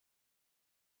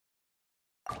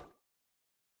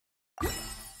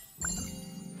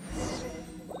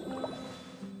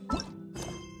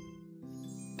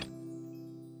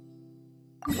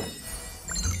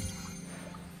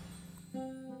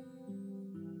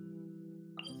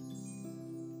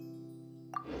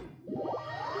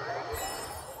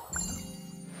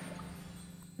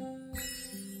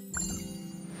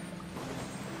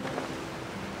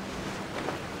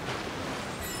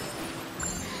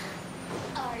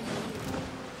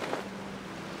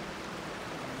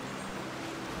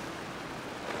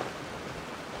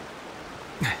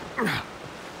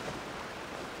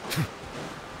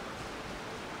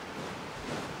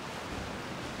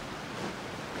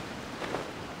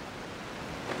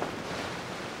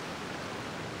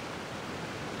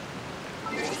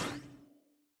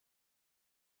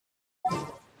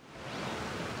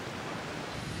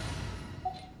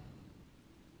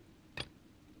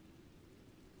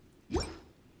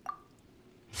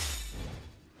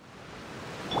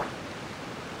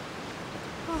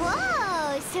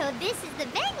So this is the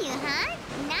venue, huh?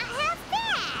 Not half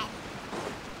bad.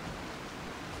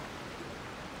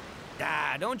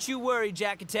 Ah, don't you worry,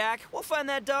 Jack Attack. We'll find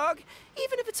that dog,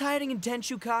 even if it's hiding in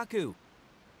Tenshukaku.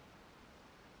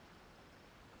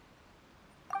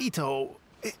 Ito,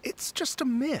 it's just a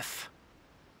myth.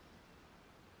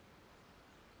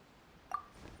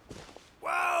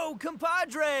 Whoa,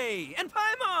 compadre! And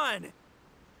Paimon!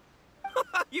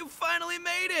 You finally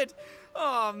made it!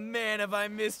 Oh man, have I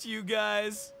missed you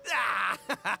guys.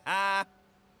 Ah!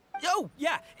 Oh,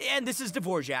 yeah, and this is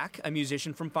Dvorak, a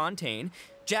musician from Fontaine.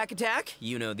 Jack Attack,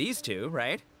 you know these two,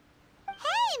 right?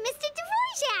 Hey, Mr.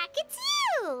 Dvorak, it's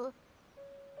you!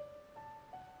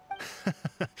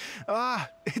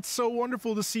 It's so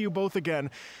wonderful to see you both again.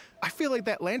 I feel like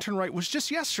that lantern rite was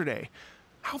just yesterday.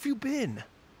 How have you been?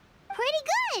 Pretty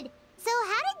good. So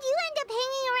how did you end up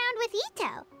hanging around with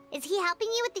Ito? Is he helping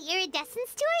you with the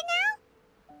Iridescence tour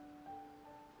now?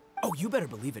 Oh, you better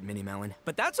believe it, Minnie Melon.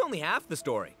 But that's only half the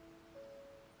story.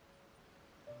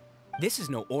 This is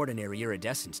no ordinary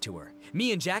Iridescence tour.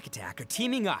 Me and Jack Attack are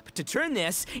teaming up to turn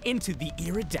this into the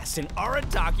Iridescent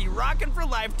Arataki Rockin' for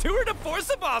Life Tour de Force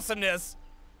of Awesomeness!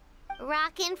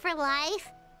 Rockin' for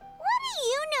life? What do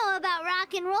you know about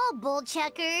rock and roll,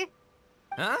 bullchucker?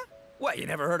 Huh? What, you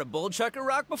never heard a bullchucker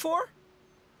rock before?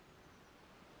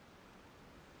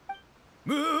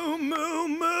 Moo, moo,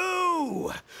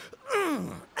 moo!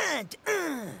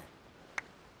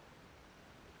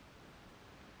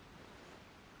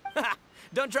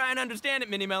 Don't try and understand it,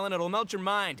 Minnie Melon. It'll melt your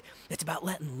mind. It's about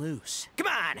letting loose. Come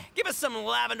on, give us some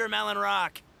lavender melon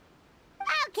rock.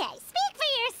 Okay, speak for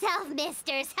yourself,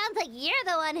 mister. Sounds like you're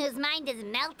the one whose mind is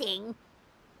melting.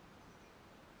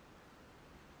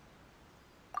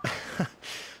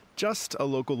 Just a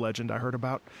local legend I heard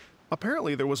about.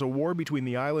 Apparently there was a war between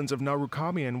the islands of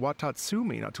Narukami and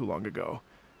Watatsumi not too long ago.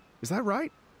 Is that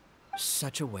right?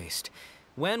 Such a waste.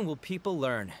 When will people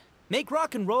learn? Make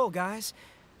rock and roll, guys,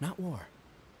 not war.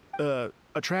 A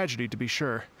tragedy to be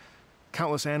sure.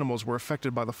 Countless animals were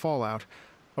affected by the fallout.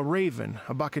 A raven,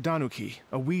 a bakedanuki,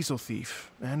 a weasel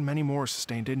thief, and many more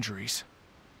sustained injuries.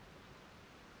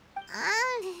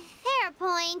 Fair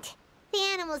point. The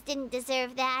animals didn't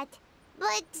deserve that.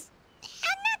 But,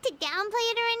 and not to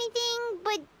downplay it or anything,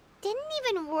 but didn't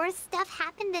even worse stuff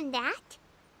happen than that?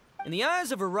 In the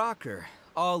eyes of a rocker,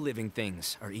 all living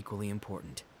things are equally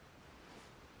important.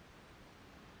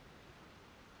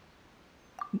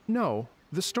 No,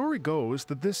 the story goes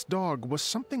that this dog was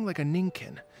something like a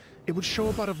ninkin. It would show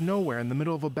up out of nowhere in the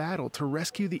middle of a battle to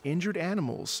rescue the injured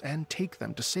animals and take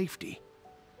them to safety.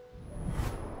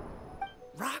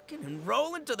 Rockin' and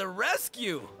rollin' to the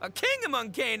rescue! A king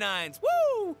among canines!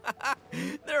 Woo!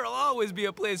 There'll always be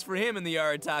a place for him in the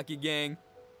Arataki gang.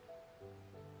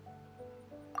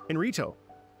 In Rito,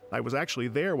 I was actually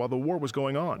there while the war was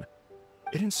going on.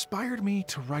 It inspired me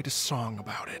to write a song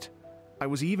about it. I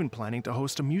was even planning to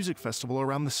host a music festival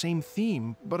around the same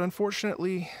theme, but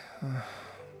unfortunately,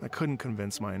 I couldn't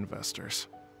convince my investors.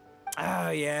 Oh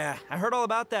yeah, I heard all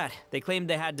about that. They claimed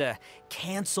they had to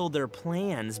cancel their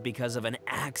plans because of an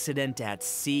accident at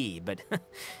sea, but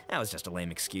that was just a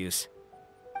lame excuse.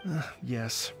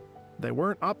 Yes, they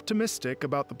weren't optimistic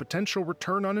about the potential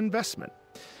return on investment.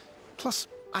 Plus,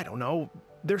 I don't know,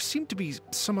 there seemed to be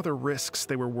some other risks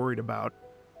they were worried about.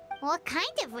 What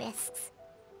kind of risks?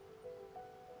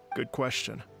 Good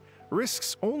question.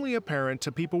 Risks only apparent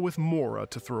to people with mora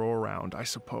to throw around, I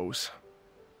suppose.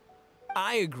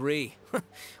 I agree.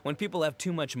 When people have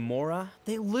too much mora,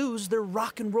 they lose their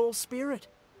rock and roll spirit.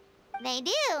 They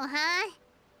do, huh?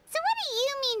 So what do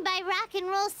you mean by rock and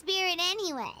roll spirit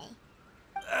anyway?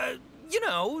 You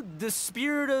know, the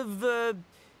spirit of,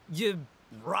 you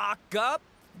rock up,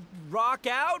 rock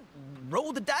out,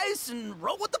 roll the dice, and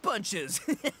roll with the punches.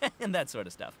 And that sort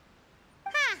of stuff.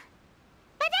 Huh.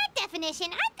 By that definition,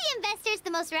 aren't the investors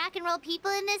the most rock and roll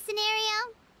people in this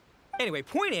scenario? Anyway,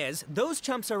 point is, those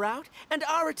chumps are out, and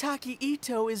Arataki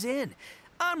Ito is in.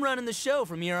 I'm running the show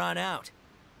from here on out.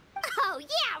 Oh,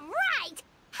 yeah, right!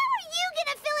 How are you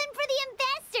gonna fill in for the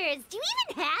investors? Do you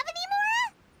even have any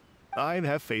mora? I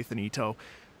have faith in Ito.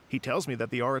 He tells me that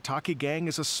the Arataki gang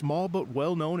is a small but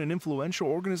well-known and influential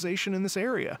organization in this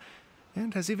area,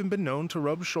 and has even been known to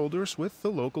rub shoulders with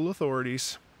the local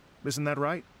authorities. Isn't that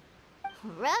right?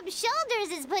 Rub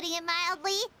shoulders is putting it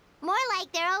mildly. More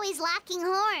like they're always locking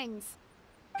horns.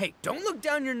 Hey, don't look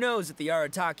down your nose at the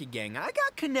Arataki gang. I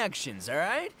got connections, all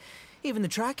right? Even the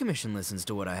Tri Commission listens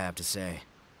to what I have to say.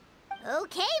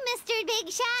 Okay, Mr.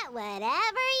 Big Shot, whatever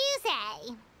you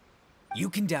say. You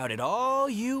can doubt it all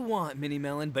you want, Mini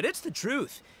Melon, but it's the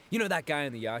truth. You know that guy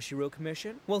in the Yashiro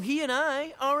Commission? Well, he and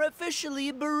I are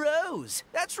officially bros.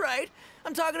 That's right.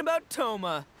 I'm talking about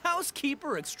Toma,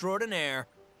 housekeeper extraordinaire.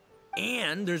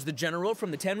 And there's the general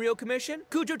from the Tenryou Commission,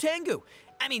 Kujo Tengu.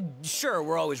 I mean, sure,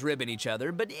 we're always ribbing each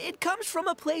other, but it comes from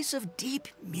a place of deep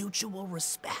mutual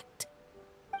respect.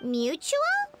 Mutual?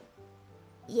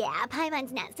 Yeah,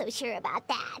 Paimon's not so sure about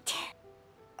that.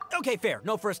 Okay, fair.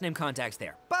 No first-name contacts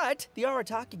there. But the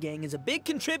Arataki gang is a big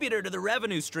contributor to the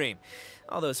revenue stream.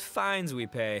 All those fines we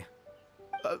pay.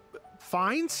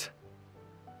 Fines?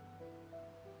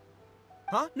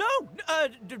 Huh? No!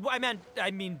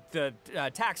 I mean the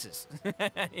taxes.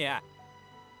 Yeah.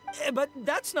 But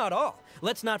that's not all.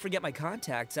 Let's not forget my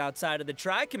contacts outside of the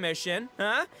Tri-Commission,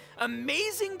 huh?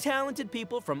 Amazing, talented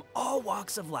people from all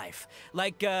walks of life.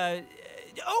 Like the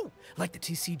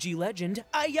TCG legend,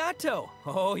 Ayato.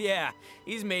 Oh yeah,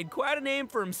 he's made quite a name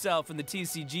for himself in the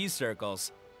TCG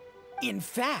circles. In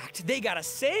fact, they got a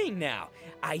saying now.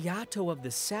 Ayato of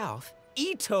the South,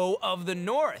 Ito of the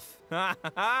North. Ha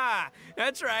ha ha!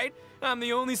 That's right. I'm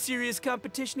the only serious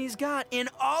competition he's got in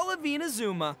all of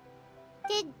Inazuma.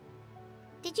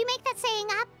 Did you make that saying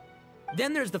up?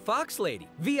 Then there's the Fox Lady,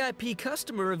 VIP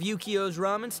customer of Yukio's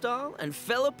ramen stall and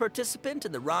fellow participant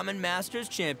in the Ramen Masters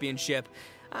Championship.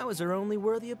 I was her only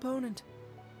worthy opponent.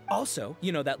 Also,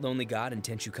 you know that lonely god in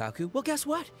Tenchukaku? Well, guess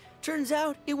what? Turns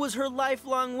out it was her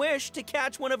lifelong wish to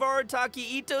catch one of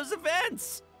Arataki Ito's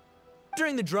events.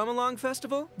 During the Drum-Along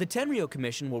Festival, the Tenryou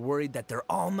Commission were worried that their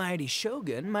almighty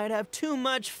shogun might have too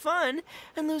much fun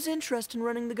and lose interest in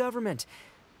running the government.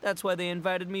 That's why they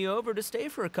invited me over to stay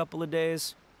for a couple of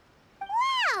days.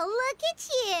 Wow, look at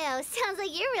you! Sounds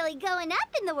like you're really going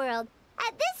up in the world.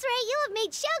 At this rate, you'll have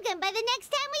made Shogun by the next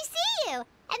time we see you.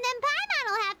 And then Paimon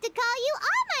will have to call you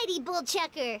Almighty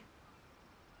Bullchucker.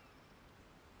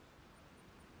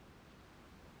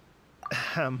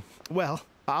 Well,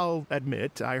 I'll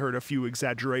admit I heard a few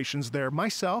exaggerations there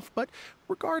myself, but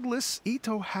regardless,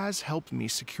 Ito has helped me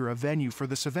secure a venue for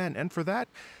this event, and for that,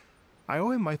 I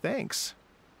owe him my thanks.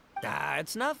 Ah,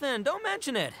 it's nothing. Don't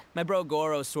mention it. My bro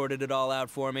Goro sorted it all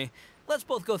out for me. Let's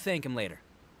both go thank him later.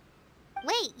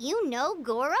 Wait, you know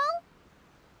Goro?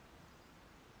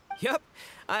 Yep.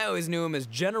 I always knew him as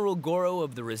General Goro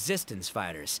of the Resistance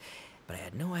Fighters. But I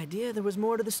had no idea there was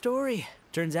more to the story.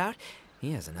 Turns out,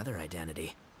 he has another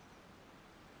identity.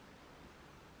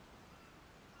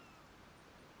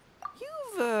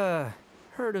 You've,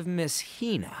 heard of Miss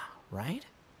Hina, right?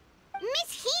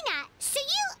 Miss Hina, so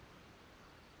you...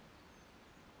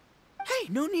 Hey,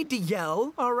 no need to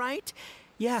yell, all right?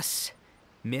 Yes,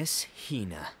 Miss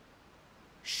Hina.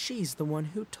 She's the one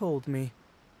who told me.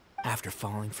 After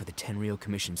falling for the Tenryou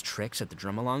Commission's tricks at the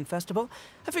Drum-Along Festival,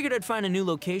 I figured I'd find a new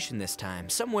location this time,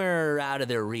 somewhere out of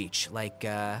their reach, like,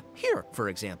 here, for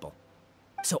example.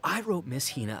 So I wrote Miss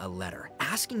Hina a letter,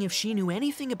 asking if she knew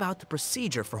anything about the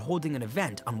procedure for holding an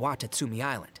event on Watatsumi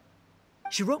Island.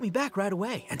 She wrote me back right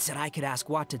away and said I could ask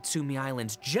Watatsumi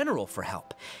Island's general for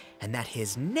help, and that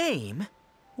his name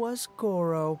was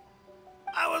Goro.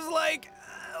 I was like,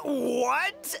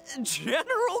 what?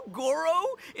 General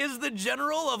Goro is the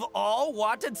general of all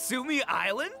Watatsumi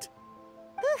Island?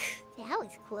 Oof, that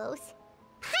was close.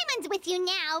 Paimon's with you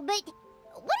now, but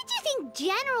what did you think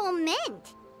general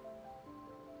meant?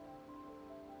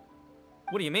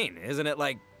 What do you mean? Isn't it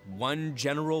like one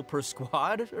general per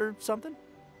squad or something?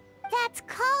 That's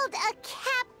called a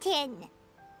captain.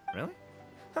 Really?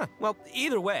 Huh. Well,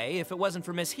 either way, if it wasn't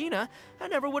for Miss Hina, I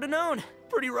never would have known.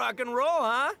 Pretty rock and roll,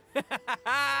 huh?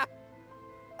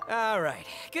 All right.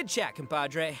 Good chat,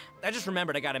 compadre. I just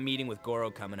remembered I got a meeting with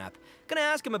Goro coming up. Gonna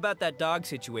ask him about that dog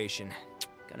situation.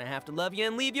 Gonna have to love you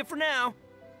and leave you for now.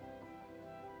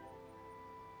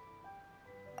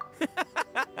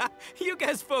 You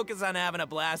guys focus on having a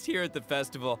blast here at the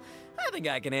festival. I think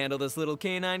I can handle this little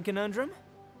canine conundrum.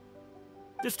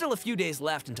 There's still a few days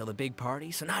left until the big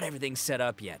party, so not everything's set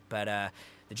up yet, but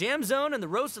the jam zone and the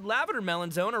roasted lavender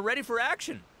melon zone are ready for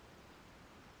action.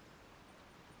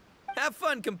 Have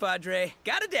fun, compadre.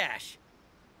 Gotta dash.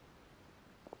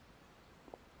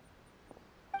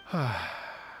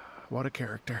 What a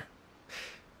character.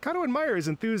 Gotta admire his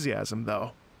enthusiasm,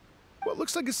 though. Well, it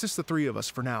looks like it's just the three of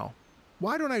us for now.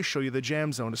 Why don't I show you the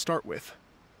jam zone to start with?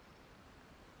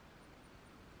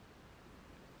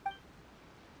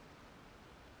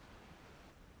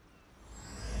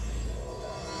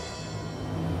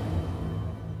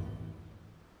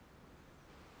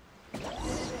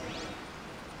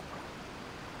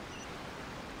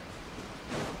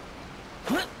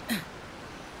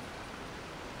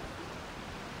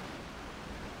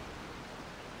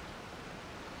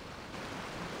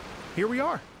 here we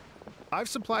are. I've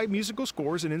supplied musical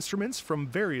scores and instruments from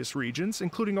various regions,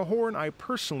 including a horn I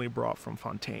personally brought from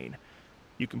Fontaine.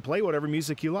 You can play whatever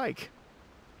music you like.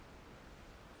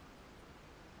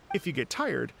 If you get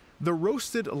tired, the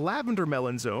roasted lavender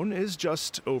melon zone is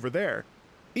just over there.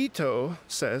 Ito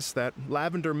says that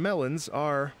lavender melons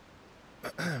are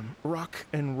rock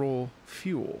and roll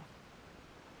fuel.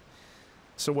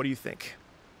 So what do you think?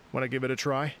 Want to give it a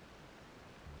try?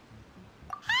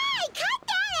 Hey, cut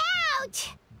that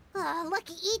out! Oh,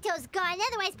 lucky Ito's gone,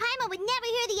 otherwise Paimon would never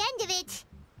hear the end of it.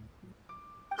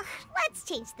 Let's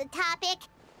change the topic.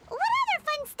 What other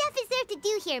fun stuff is there to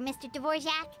do here, Mr.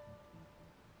 Dvorak?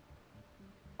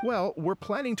 Well, we're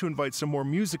planning to invite some more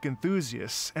music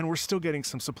enthusiasts, and we're still getting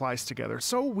some supplies together,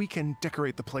 so we can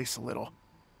decorate the place a little.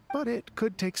 But it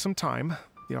could take some time.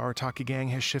 The Arataki gang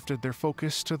has shifted their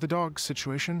focus to the dog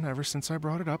situation ever since I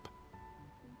brought it up.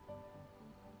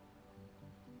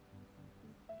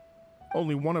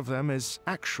 Only one of them is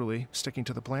actually sticking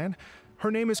to the plan.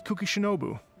 Her name is Kuki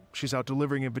Shinobu. She's out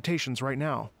delivering invitations right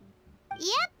now.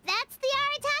 Yep, that's the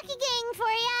Arataki gang for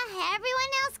ya.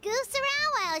 Everyone else goofs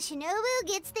around while Shinobu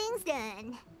gets things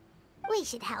done. We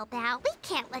should help out. We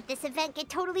can't let this event get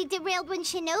totally derailed when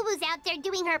Shinobu's out there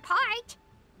doing her part.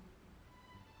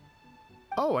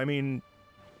 Oh, I mean,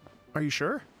 are you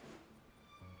sure?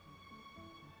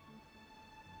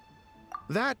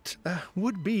 That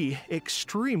would be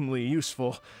extremely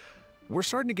useful. We're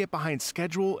starting to get behind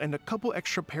schedule, and a couple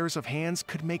extra pairs of hands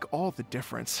could make all the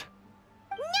difference.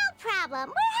 No problem.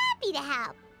 We're happy to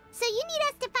help. So you need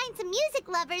us to find some music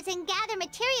lovers and gather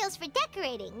materials for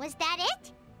decorating. Was that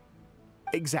it?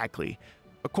 Exactly.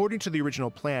 According to the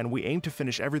original plan, we aim to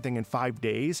finish everything in 5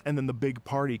 days, and then the big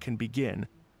party can begin.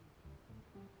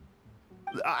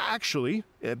 Actually,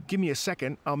 give me a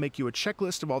second. I'll make you a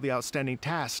checklist of all the outstanding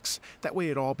tasks. That way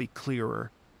it'll all be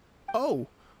clearer. Oh,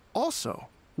 also,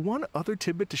 one other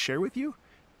tidbit to share with you.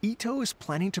 Ito is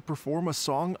planning to perform a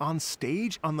song on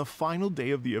stage on the final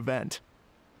day of the event.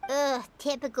 Ugh,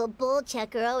 typical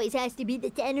bullchucker always has to be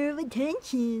the center of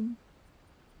attention.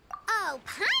 Oh,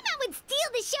 Paimon would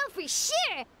steal the show for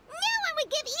sure! No one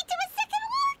would give Ito a second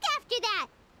look after that!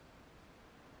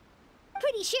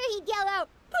 Pretty sure he'd yell out,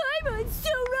 "Paimon's so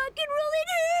rock and roll it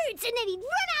hurts!" And then he'd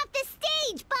run off the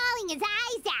stage, bawling his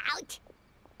eyes out!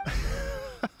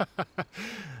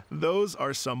 Those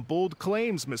are some bold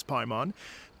claims, Miss Paimon,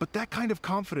 but that kind of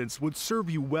confidence would serve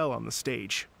you well on the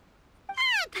stage.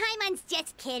 Ah, Paimon's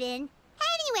just kidding.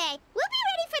 Anyway, we'll be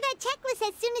ready for that checklist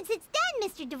as soon as it's done,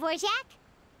 Mr. Dvorak.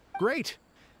 Great.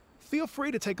 Feel free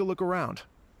to take a look around.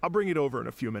 I'll bring it over in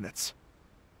a few minutes.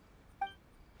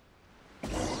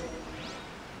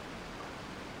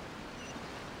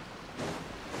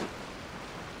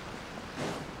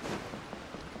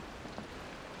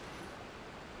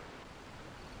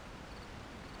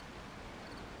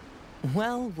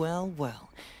 Well, well,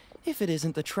 well. If it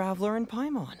isn't the Traveler and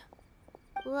Paimon.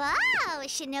 Wow,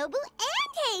 Shinobu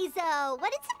and Heizo!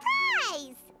 What a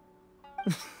surprise!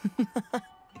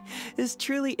 This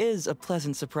truly is a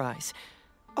pleasant surprise.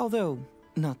 Although,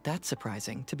 not that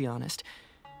surprising, to be honest.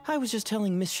 I was just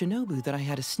telling Miss Shinobu that I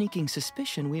had a sneaking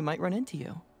suspicion we might run into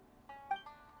you.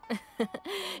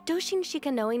 Doshin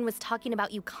Shikanoin was talking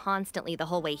about you constantly the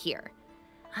whole way here.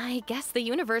 I guess the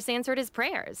universe answered his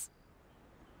prayers.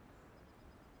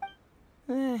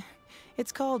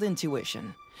 It's called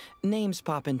intuition. Names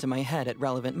pop into my head at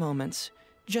relevant moments,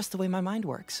 just the way my mind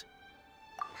works.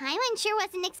 Paimon sure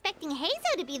wasn't expecting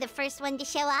Heizo to be the first one to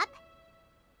show up.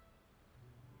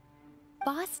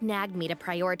 Boss nagged me to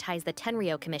prioritize the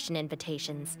Tenryou Commission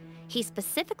invitations. He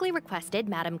specifically requested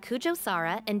Madame Kujo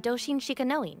Sara and Doshin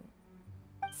Shikanoin.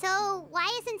 So,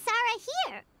 why isn't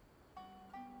Sara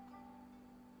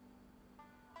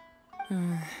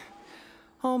here?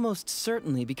 Almost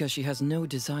certainly because she has no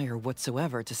desire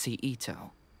whatsoever to see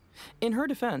Ito. In her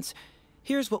defense,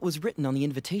 here's what was written on the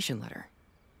invitation letter.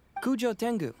 Kujo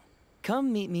Tengu,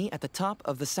 come meet me at the top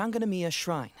of the Sangonomiya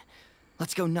Shrine.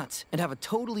 Let's go nuts and have a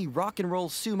totally rock and roll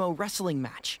sumo wrestling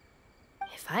match.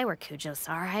 If I were Kujo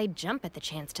Sara, I'd jump at the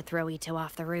chance to throw Ito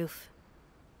off the roof.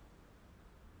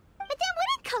 But then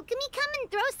wouldn't Kokomi come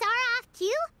and throw Sara off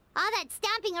too? All that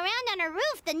stomping around on her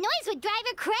roof, the noise would drive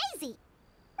her crazy.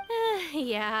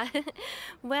 Yeah.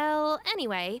 Well,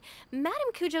 anyway,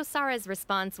 Madame Kujo Sara's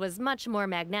response was much more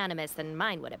magnanimous than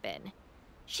mine would have been.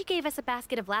 She gave us a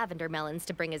basket of lavender melons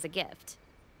to bring as a gift.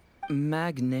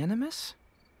 Magnanimous?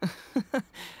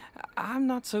 I'm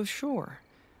not so sure.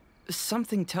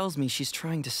 Something tells me she's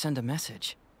trying to send a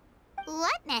message.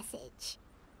 What message?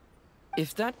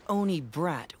 If that Oni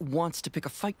brat wants to pick a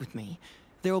fight with me,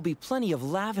 there will be plenty of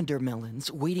lavender melons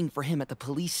waiting for him at the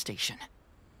police station.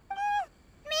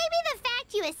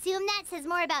 assume that says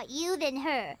more about you than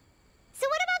her. So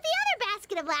what about the other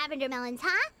basket of lavender melons,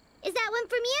 huh? Is that one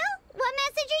from you? What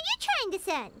message are you trying to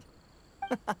send?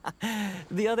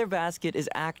 The other basket is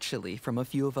actually from a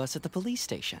few of us at the police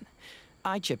station.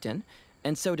 I chipped in,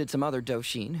 and so did some other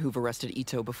Doshin who've arrested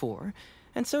Ito before,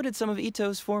 and so did some of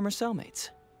Ito's former cellmates.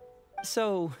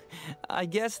 So, I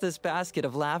guess this basket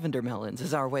of lavender melons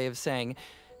is our way of saying,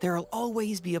 there'll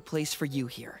always be a place for you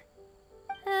here.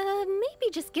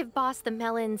 Maybe just give Boss the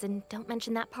melons and don't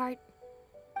mention that part.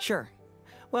 Sure.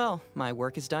 Well, my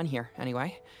work is done here,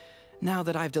 anyway. Now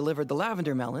that I've delivered the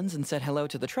lavender melons and said hello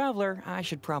to the traveler, I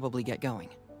should probably get going.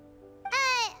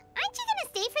 Aren't you gonna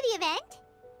stay for the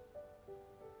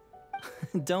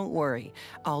event? Don't worry,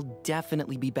 I'll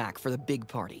definitely be back for the big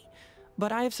party.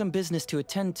 But I have some business to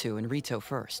attend to in Rito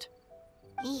first.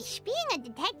 Eesh, being a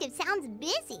detective sounds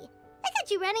busy. I got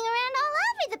you running around all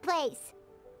over the place.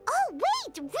 Oh,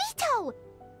 wait, Rito!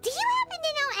 Do you happen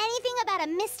to know anything about a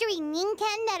mystery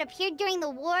Ninken that appeared during the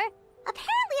war?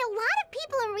 Apparently a lot of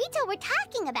people in Rito were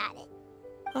talking about it.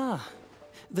 Ah,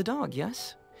 the dog,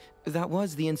 yes? That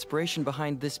was the inspiration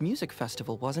behind this music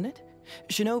festival, wasn't it?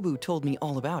 Shinobu told me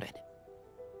all about it.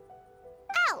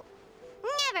 Oh,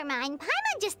 never mind.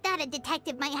 Paimon just thought a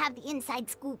detective might have the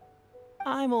inside scoop.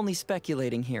 I'm only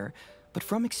speculating here, but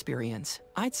from experience,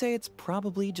 I'd say it's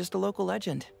probably just a local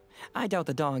legend. I doubt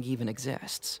the dog even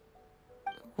exists.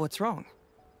 What's wrong?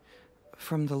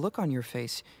 From the look on your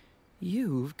face,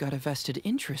 you've got a vested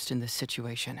interest in this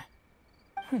situation.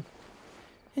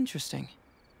 Interesting.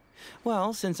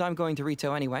 Well, since I'm going to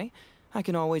Rito anyway, I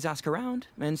can always ask around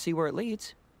and see where it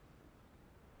leads.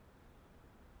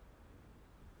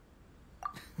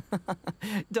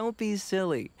 Don't be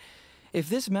silly. If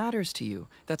this matters to you,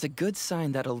 that's a good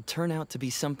sign that it'll turn out to be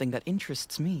something that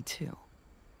interests me, too.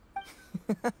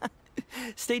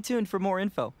 Stay tuned for more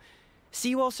info. See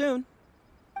you all soon.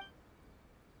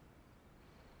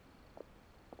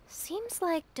 Seems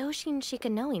like Doshin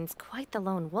Shikanoin's quite the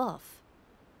lone wolf.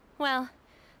 Well,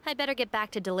 I'd better get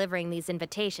back to delivering these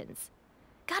invitations.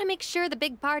 Gotta make sure the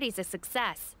big party's a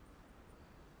success.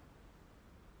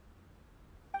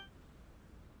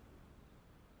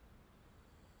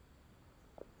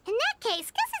 In that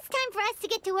case, guess it's time for us to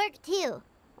get to work too.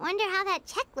 Wonder how that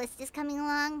checklist is coming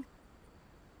along.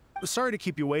 Sorry to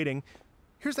keep you waiting.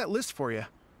 Here's that list for you.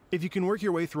 If you can work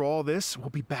your way through all this, we'll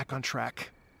be back on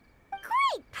track.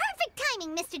 Great! Perfect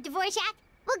timing, Mr. Dvorak.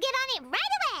 We'll get on it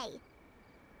right away!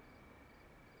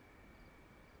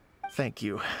 Thank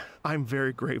you. I'm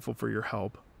very grateful for your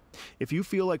help. If you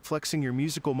feel like flexing your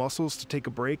musical muscles to take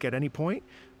a break at any point,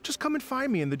 just come and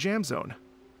find me in the jam zone.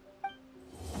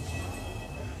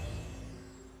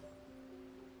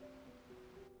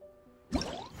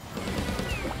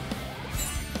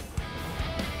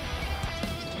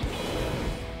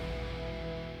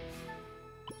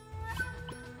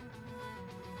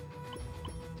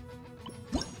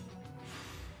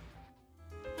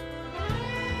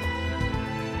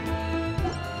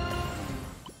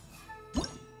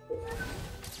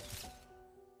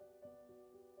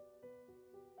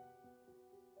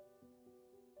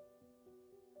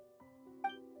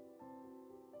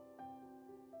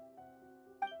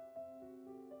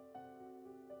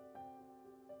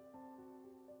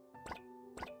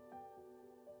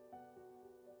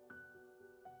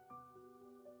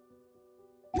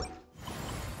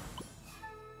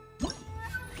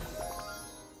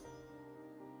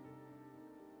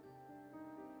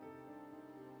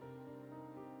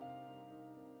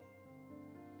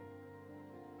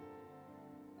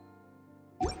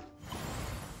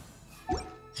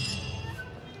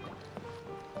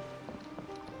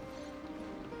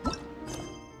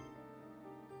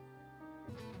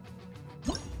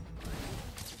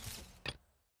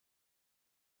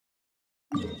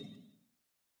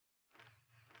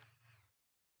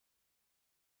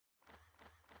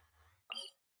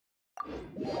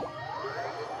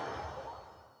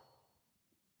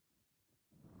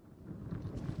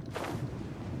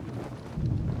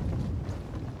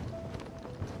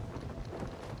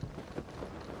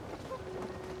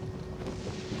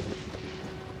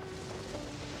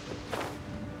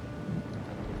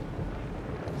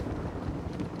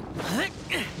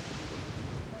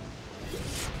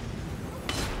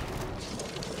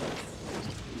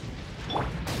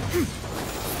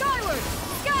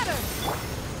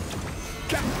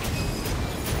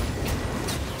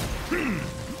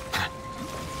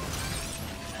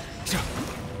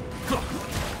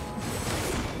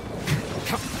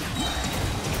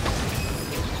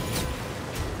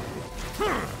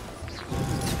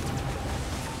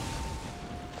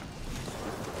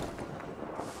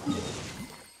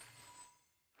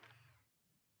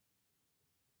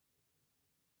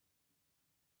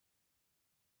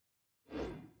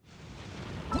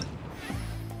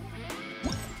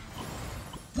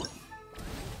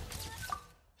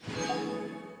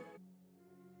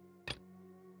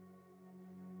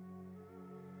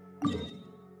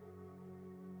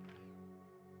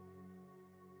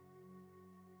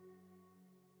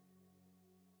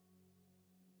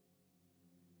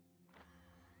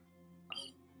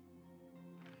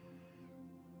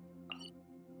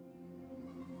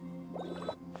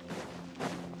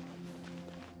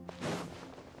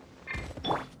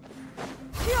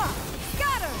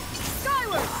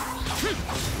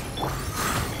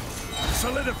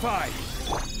 Solidify!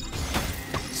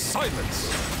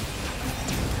 Silence!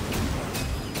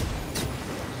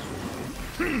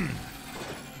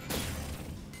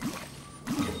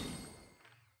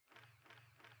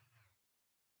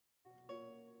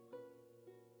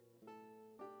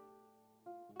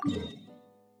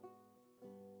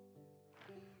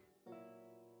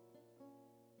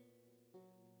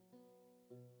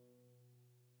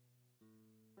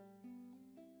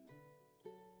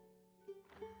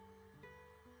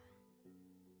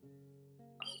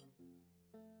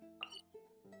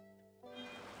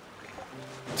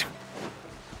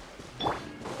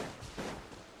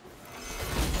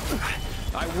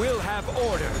 I will have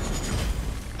order.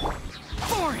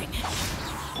 Boring.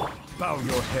 Bow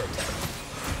your head.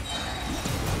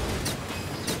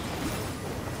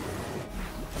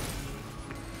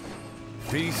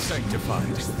 Be sanctified.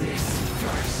 This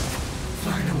first.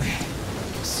 Finally,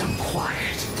 some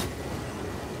quiet.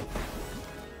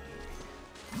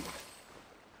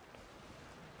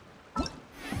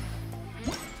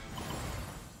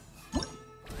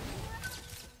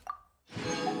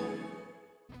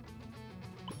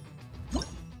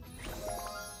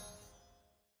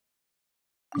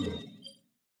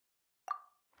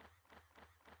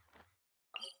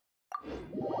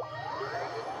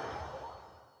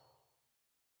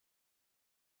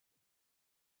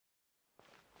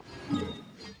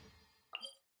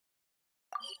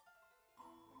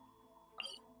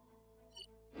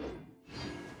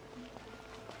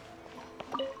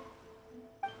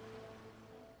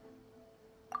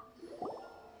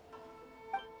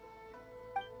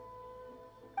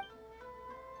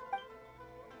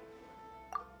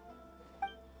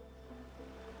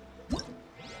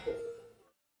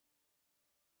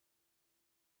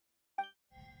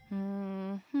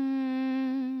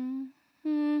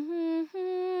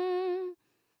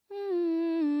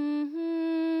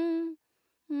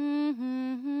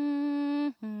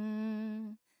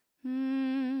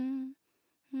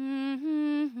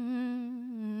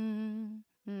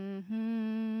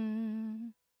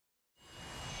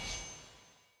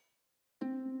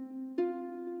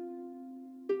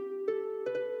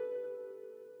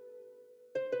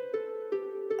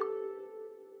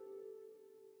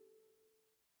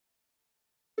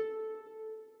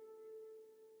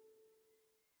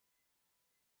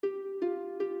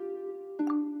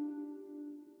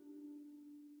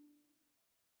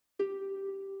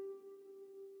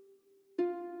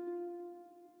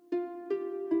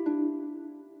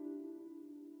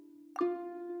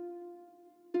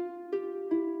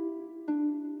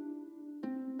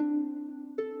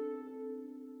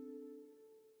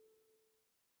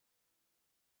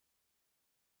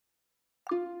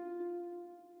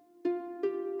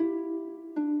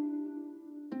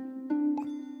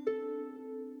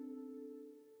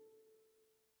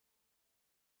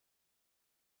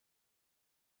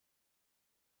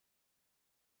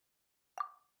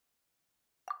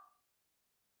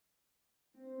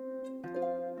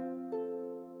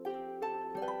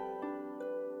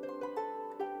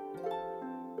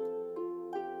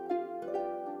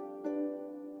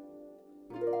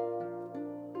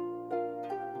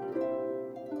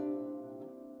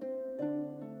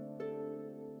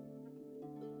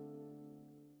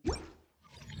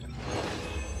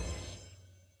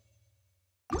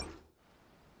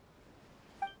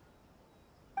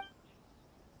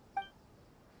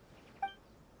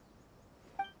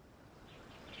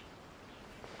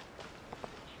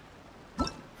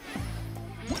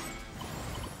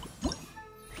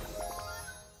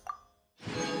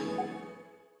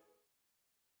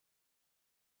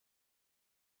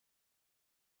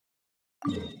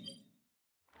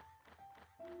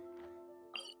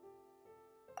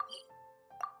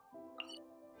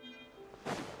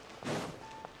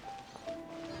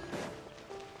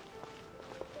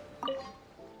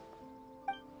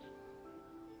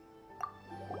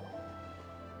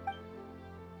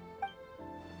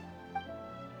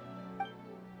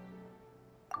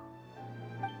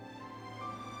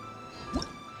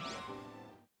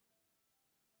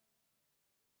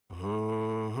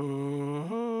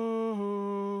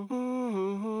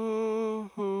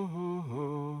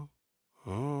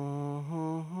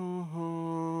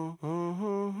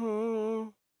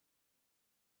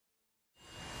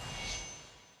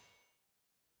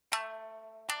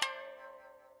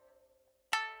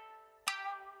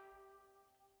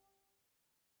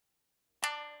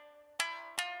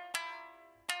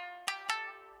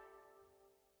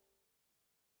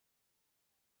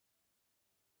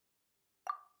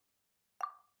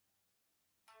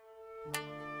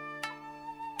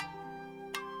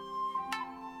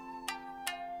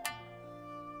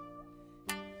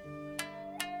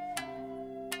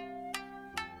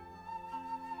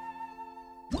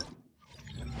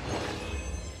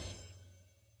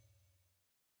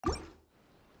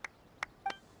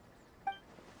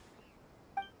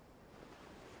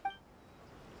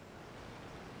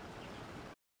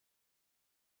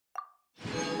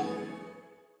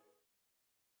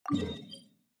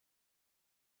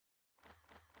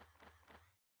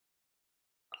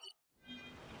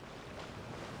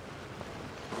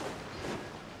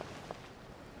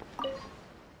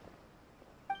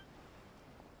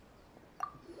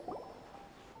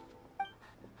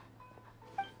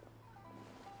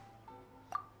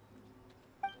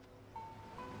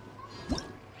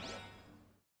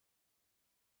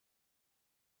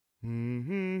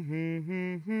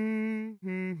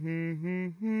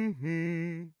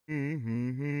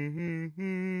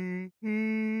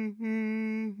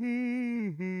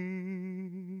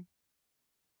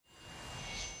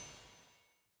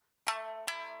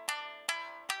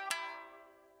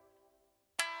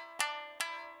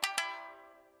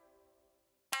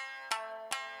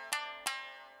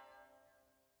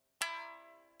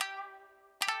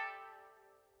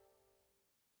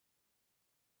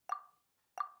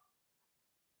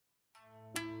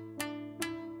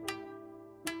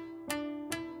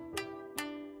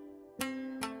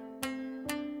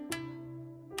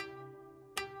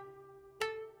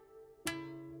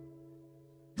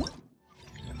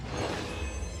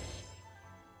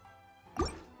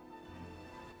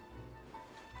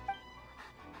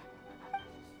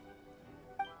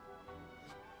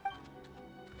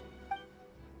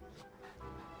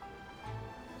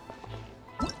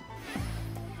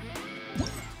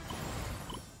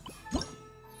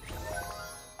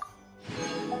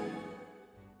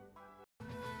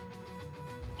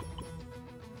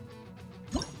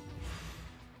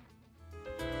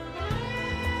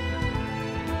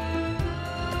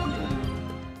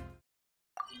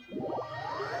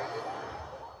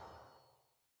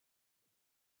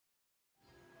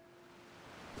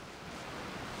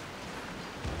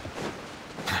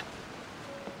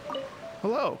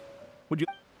 Hello. Would you...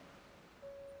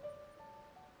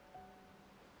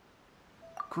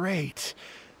 Great.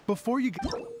 Before you...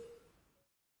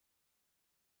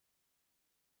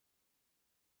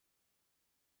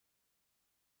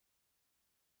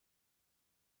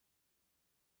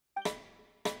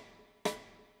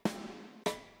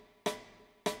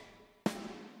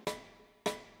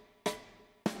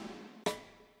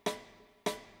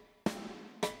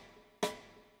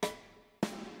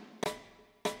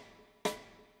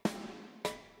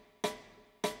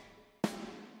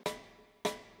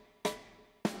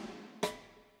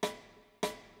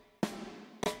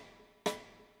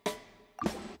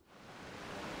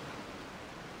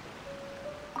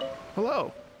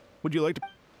 Hello. Would you like to...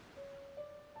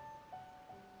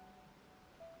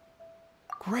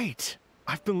 Great.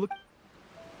 I've been looking...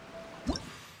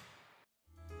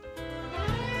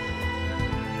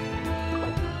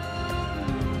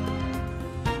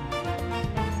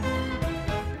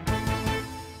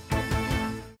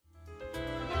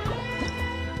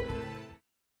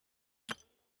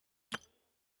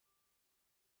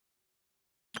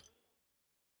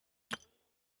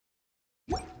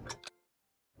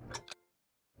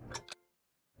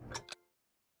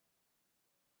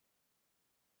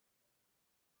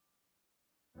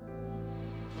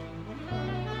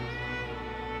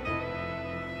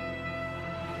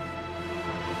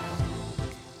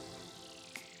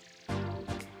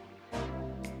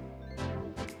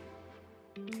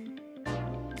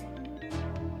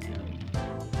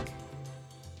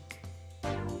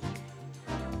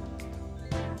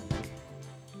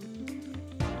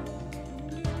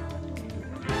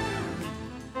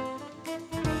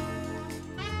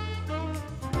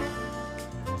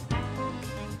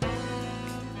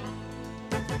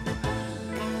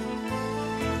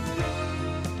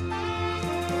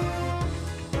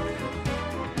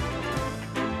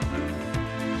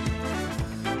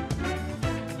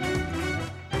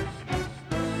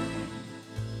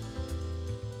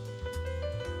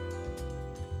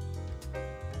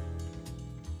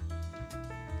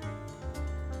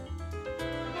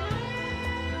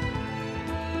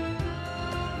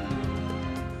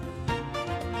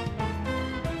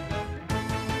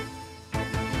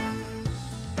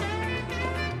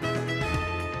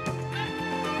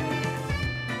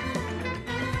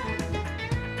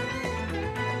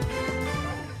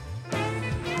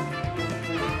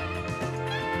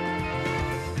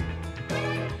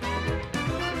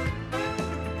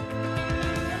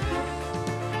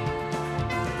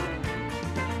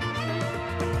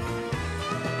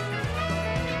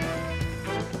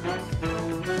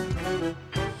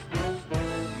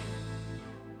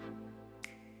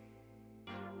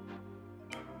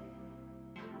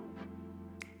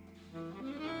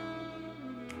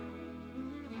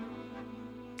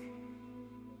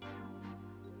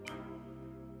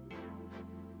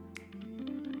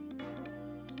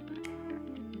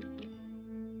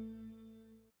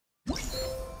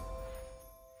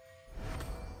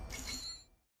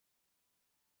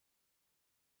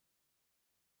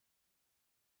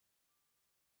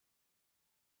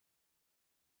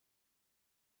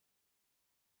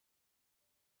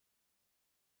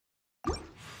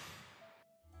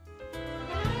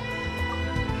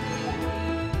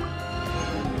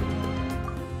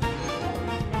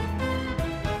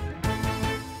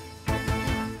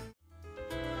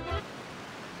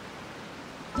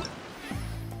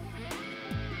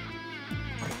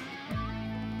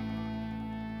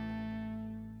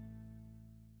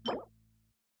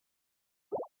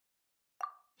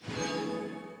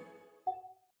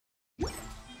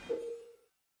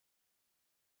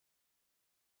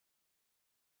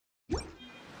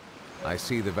 I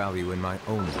see the value in my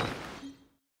own work.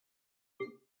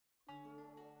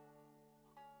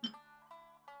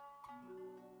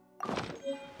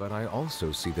 But I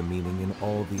also see the meaning in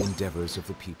all the endeavors of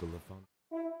the people of Von.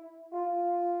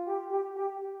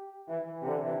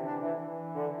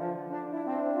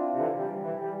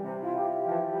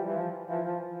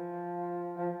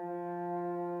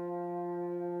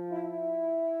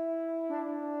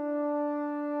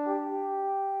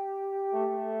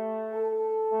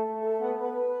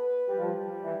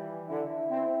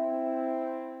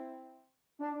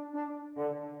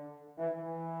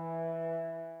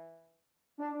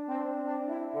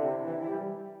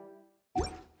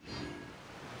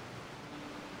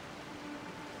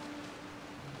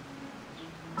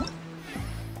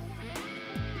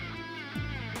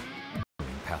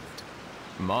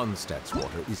 Mondstadt's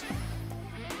water is...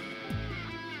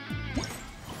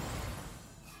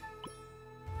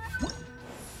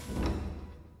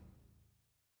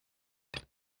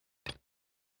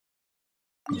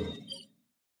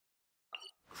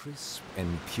 crisp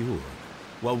and pure,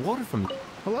 while water from...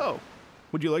 Hello.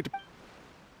 Would you like to...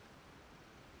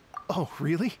 Oh,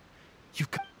 really? You've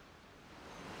got...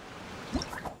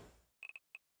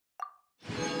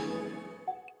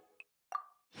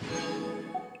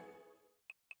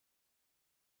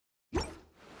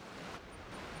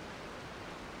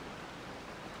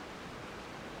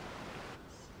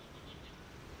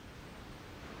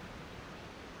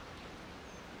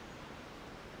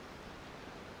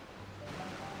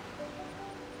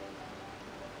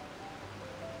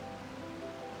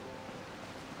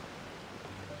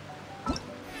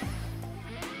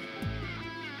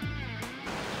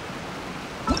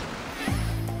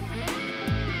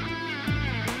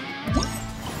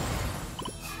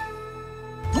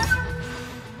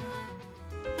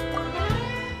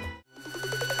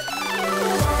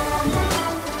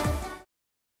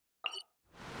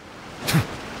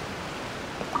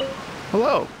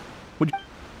 Hello. Would you...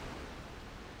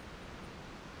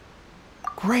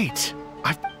 Great.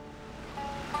 I've...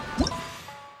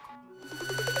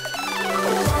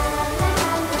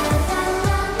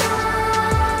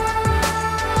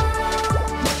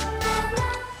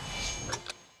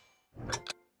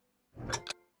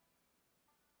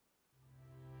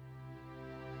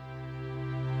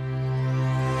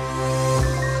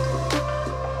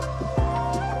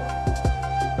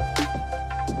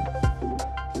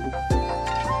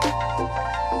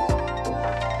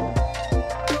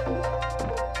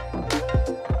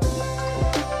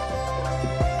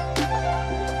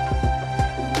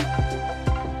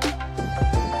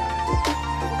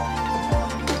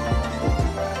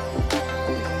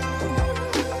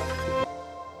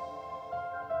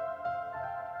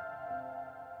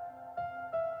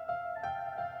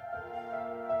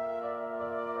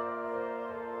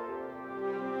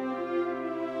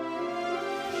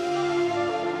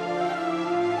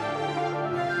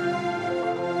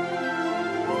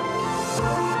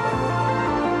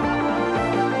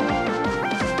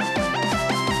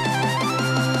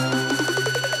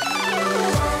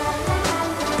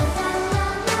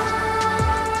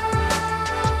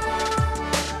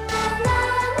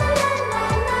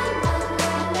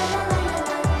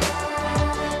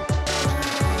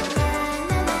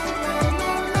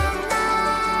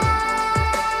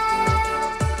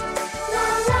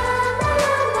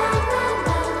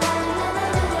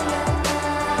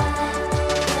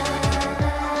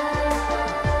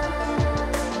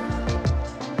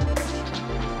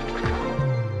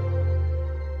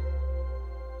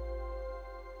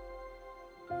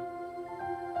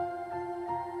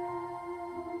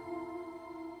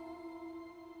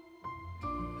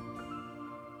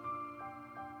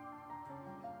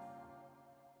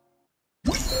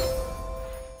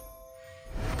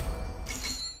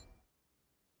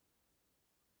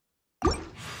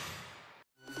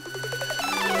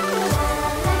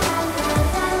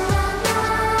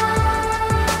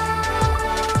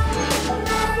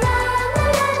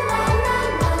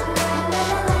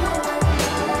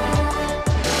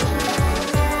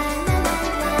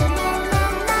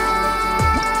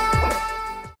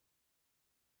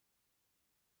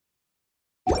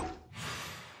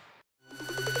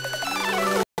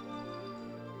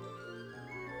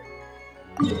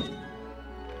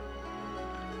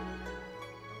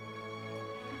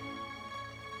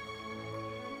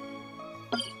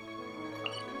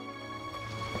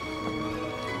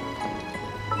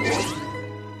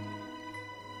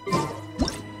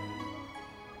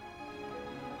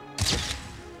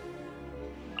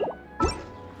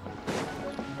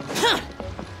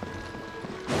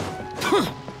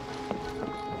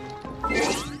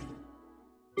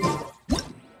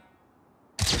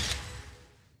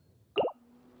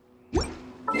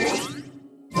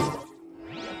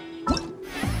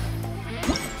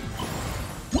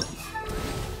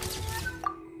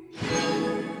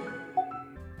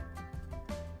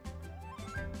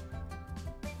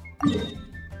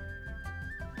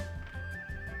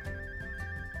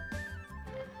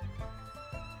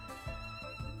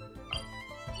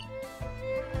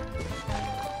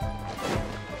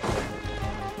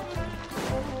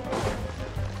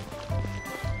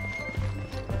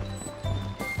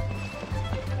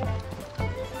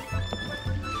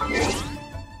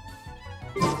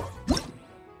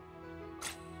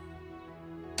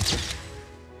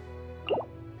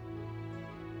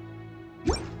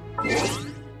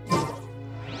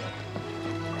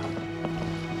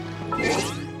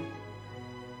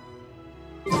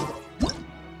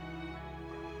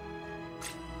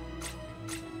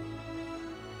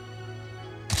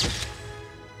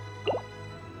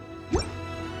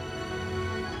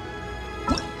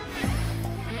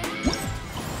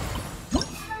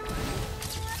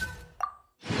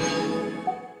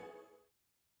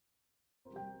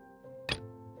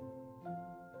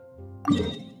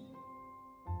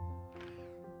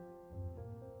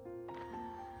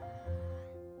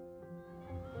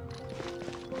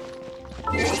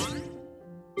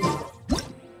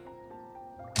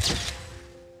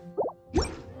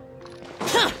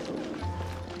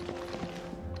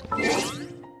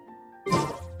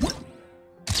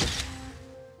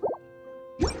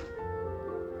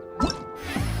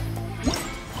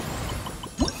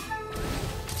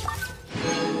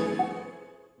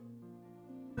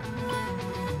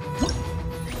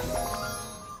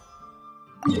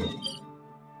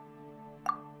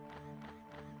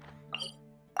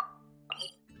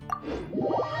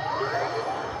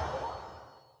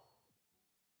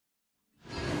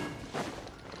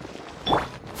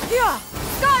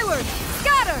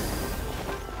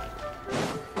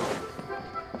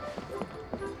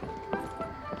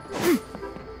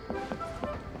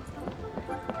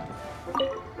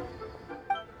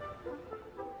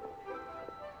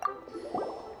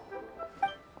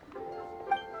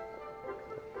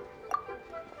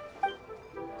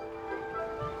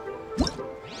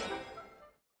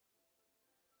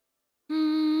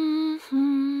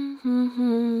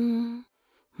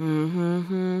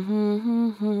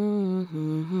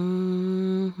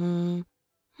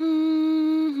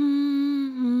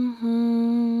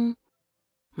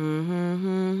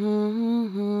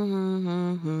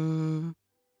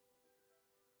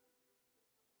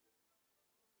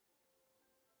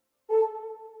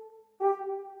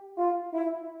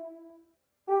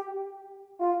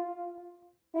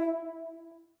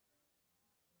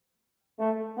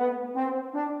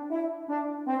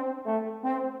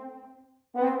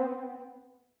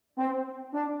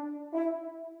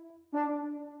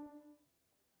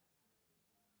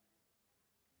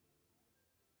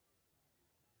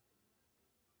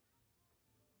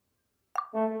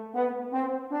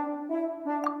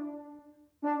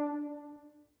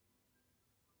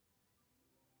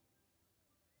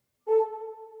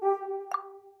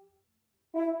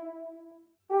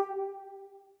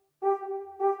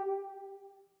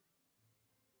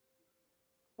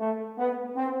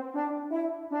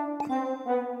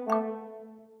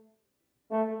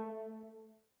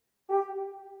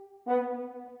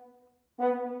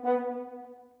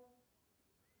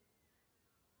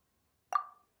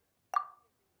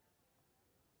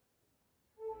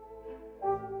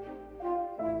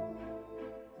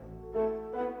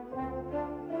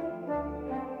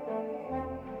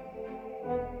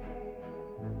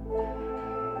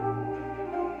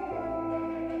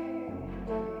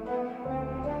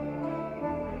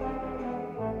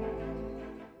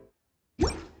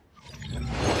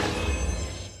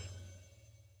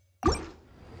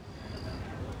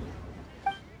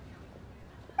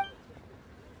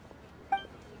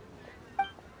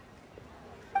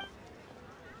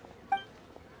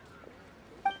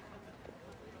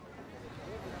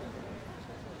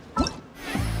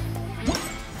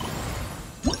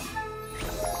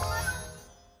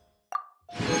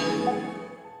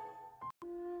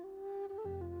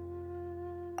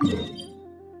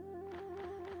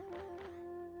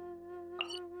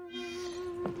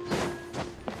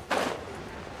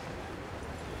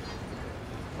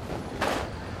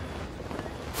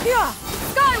 Yeah!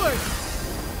 Skyward!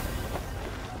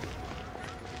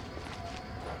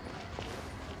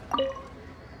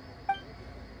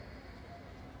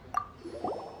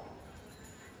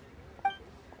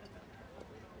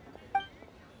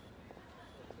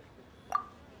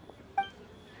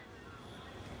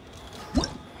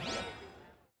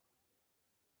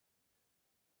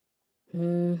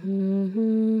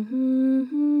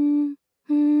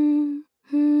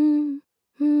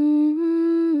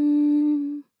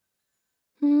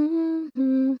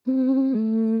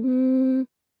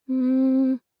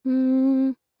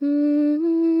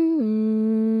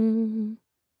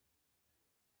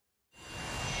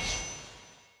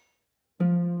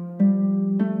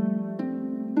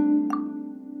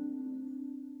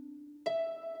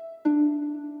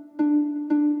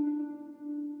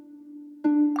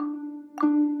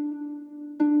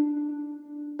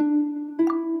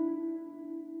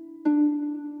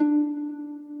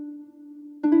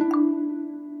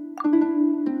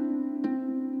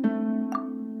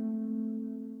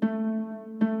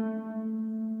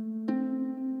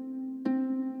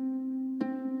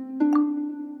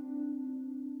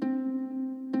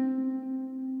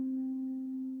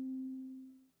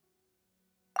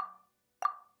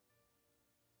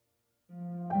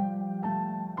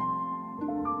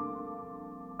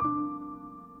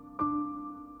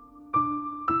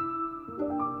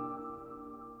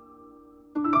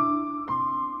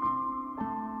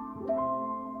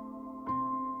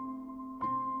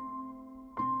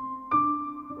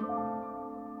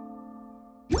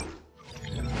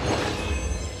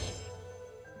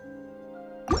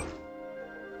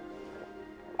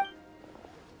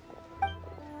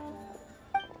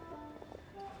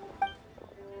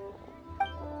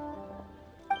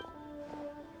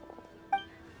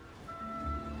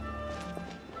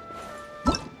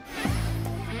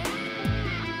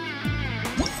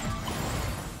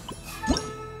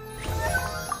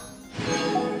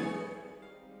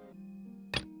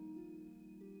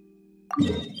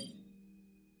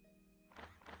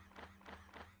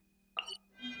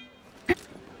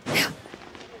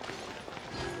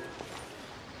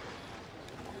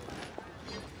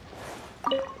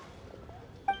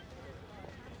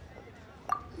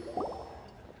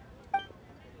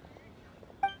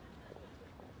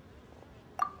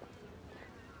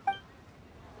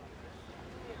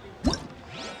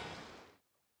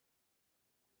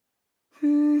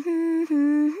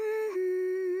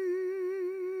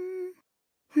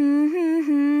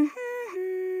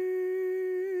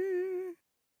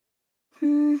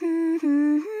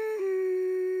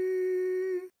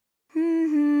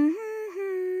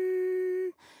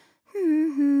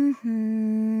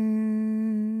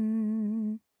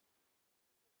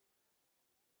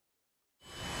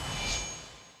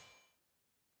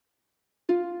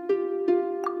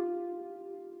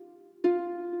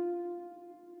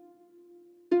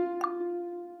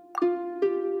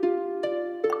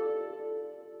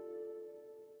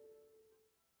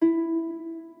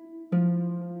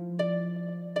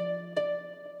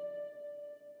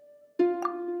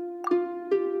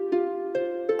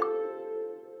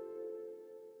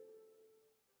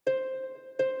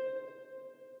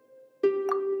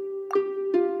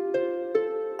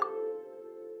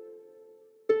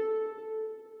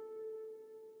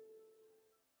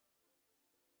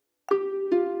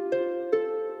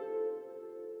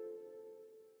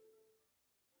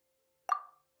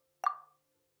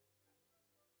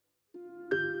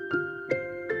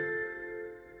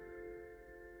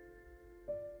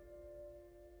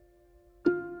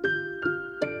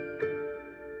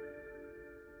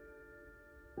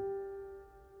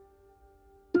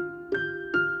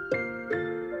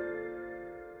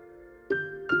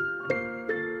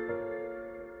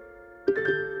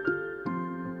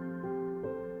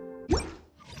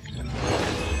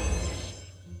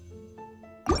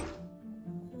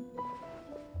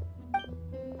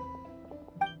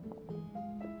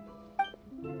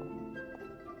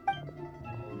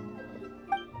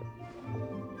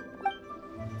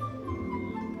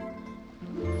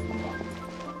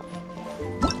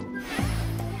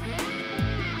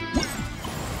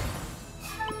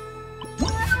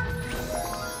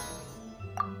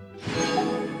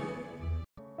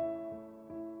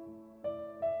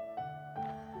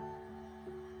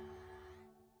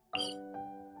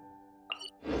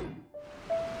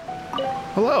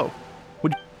 Hello.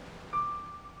 Would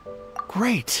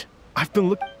Great. I've been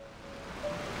looking.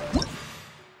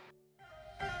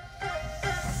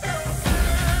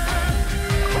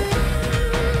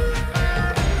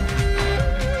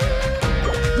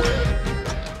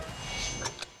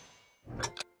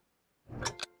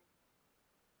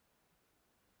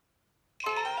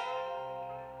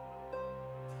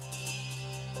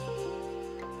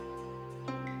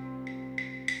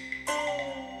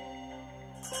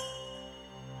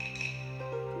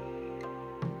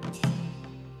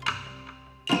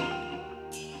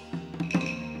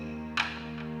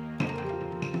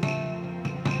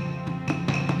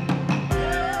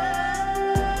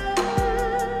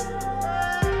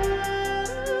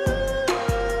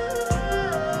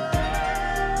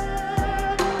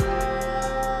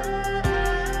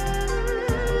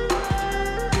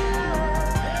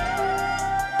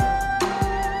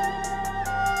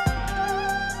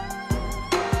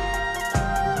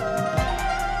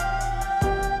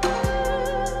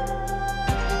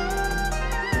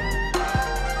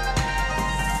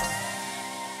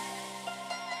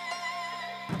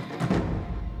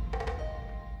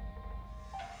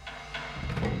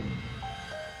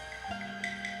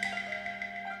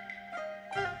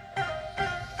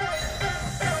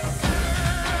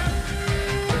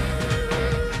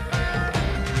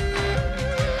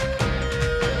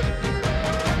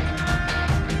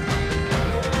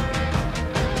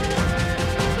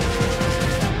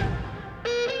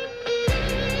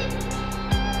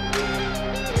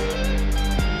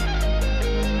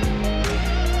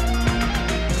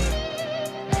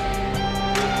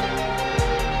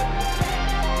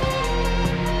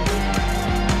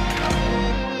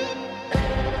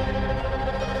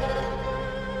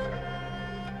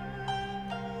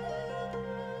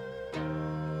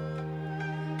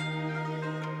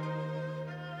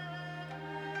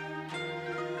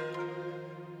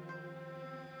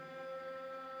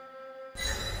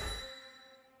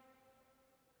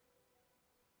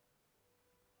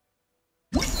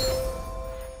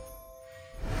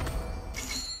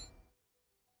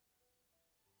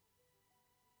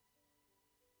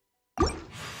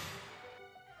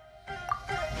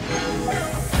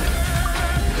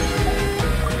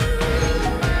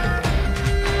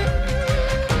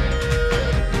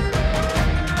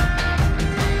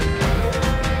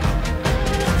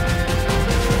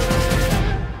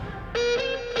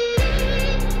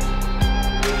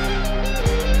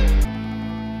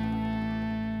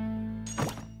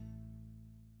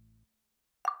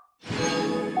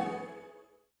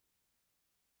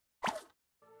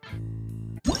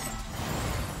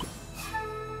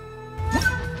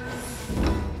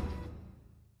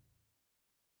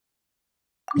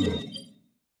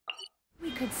 We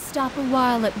could stop a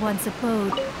while at one's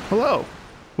abode. Hello.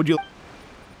 Would you...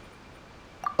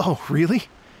 Oh, really?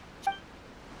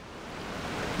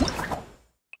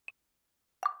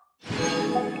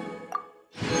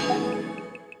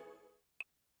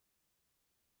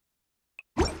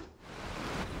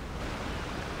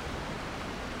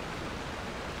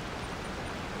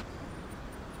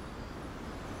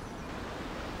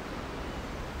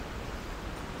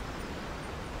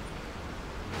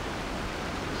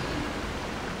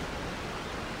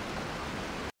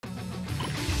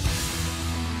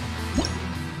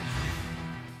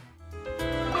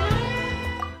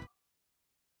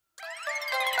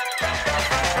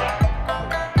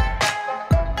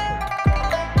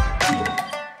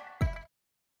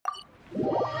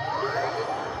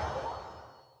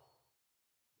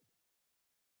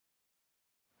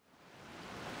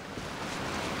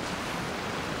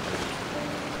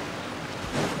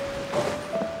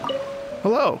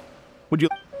 Hello. Would you...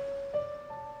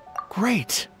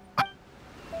 Great.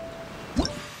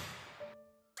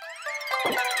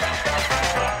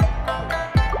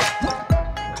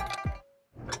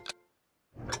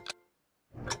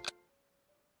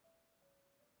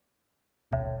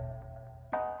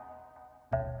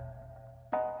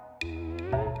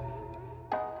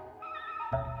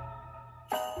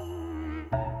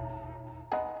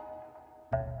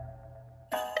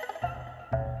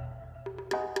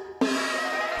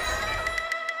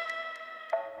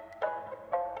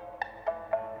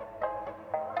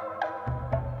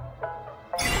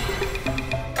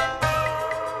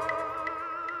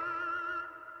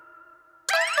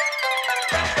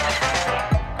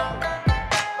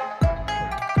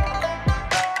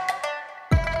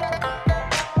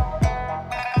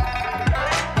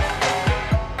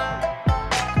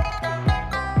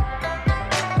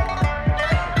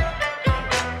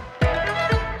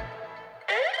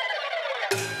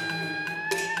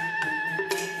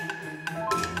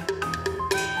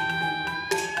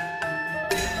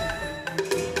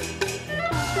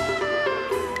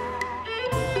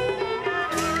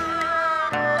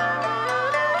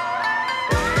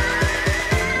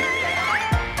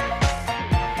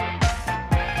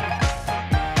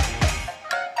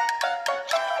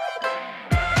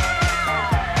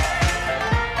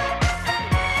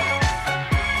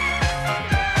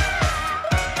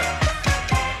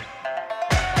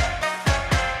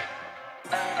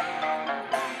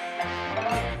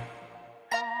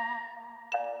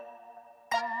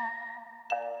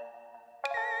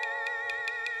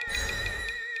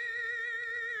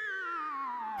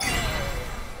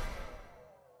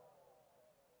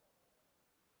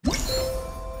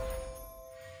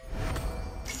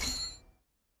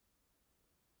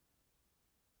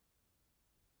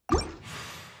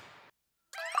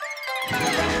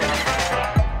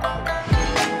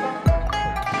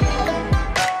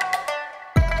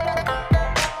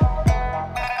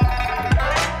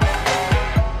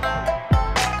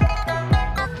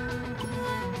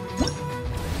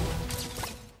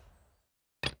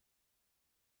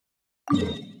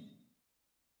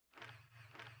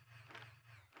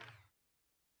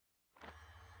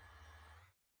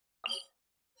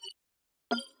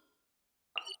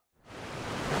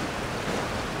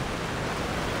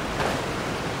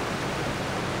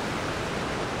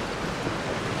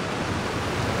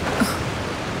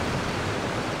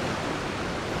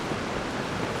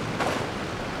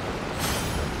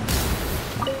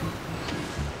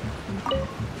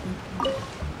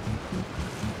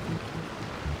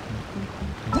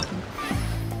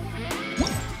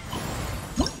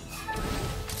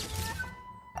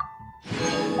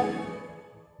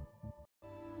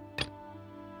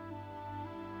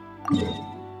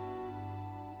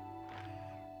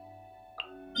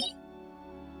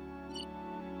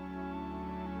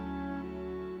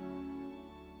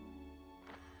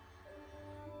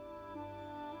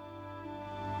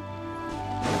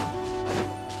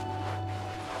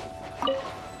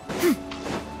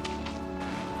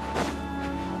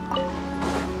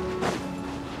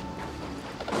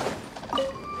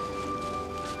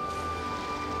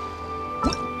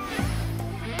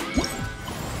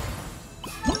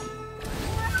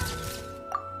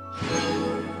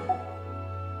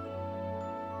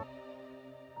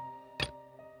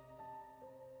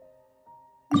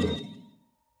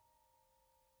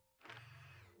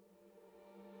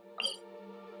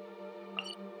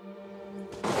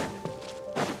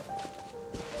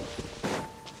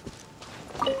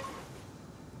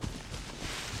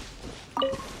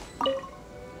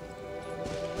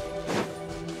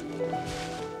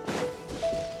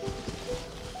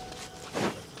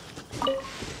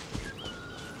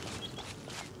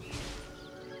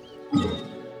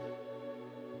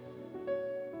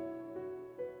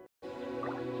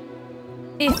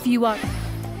 If you are...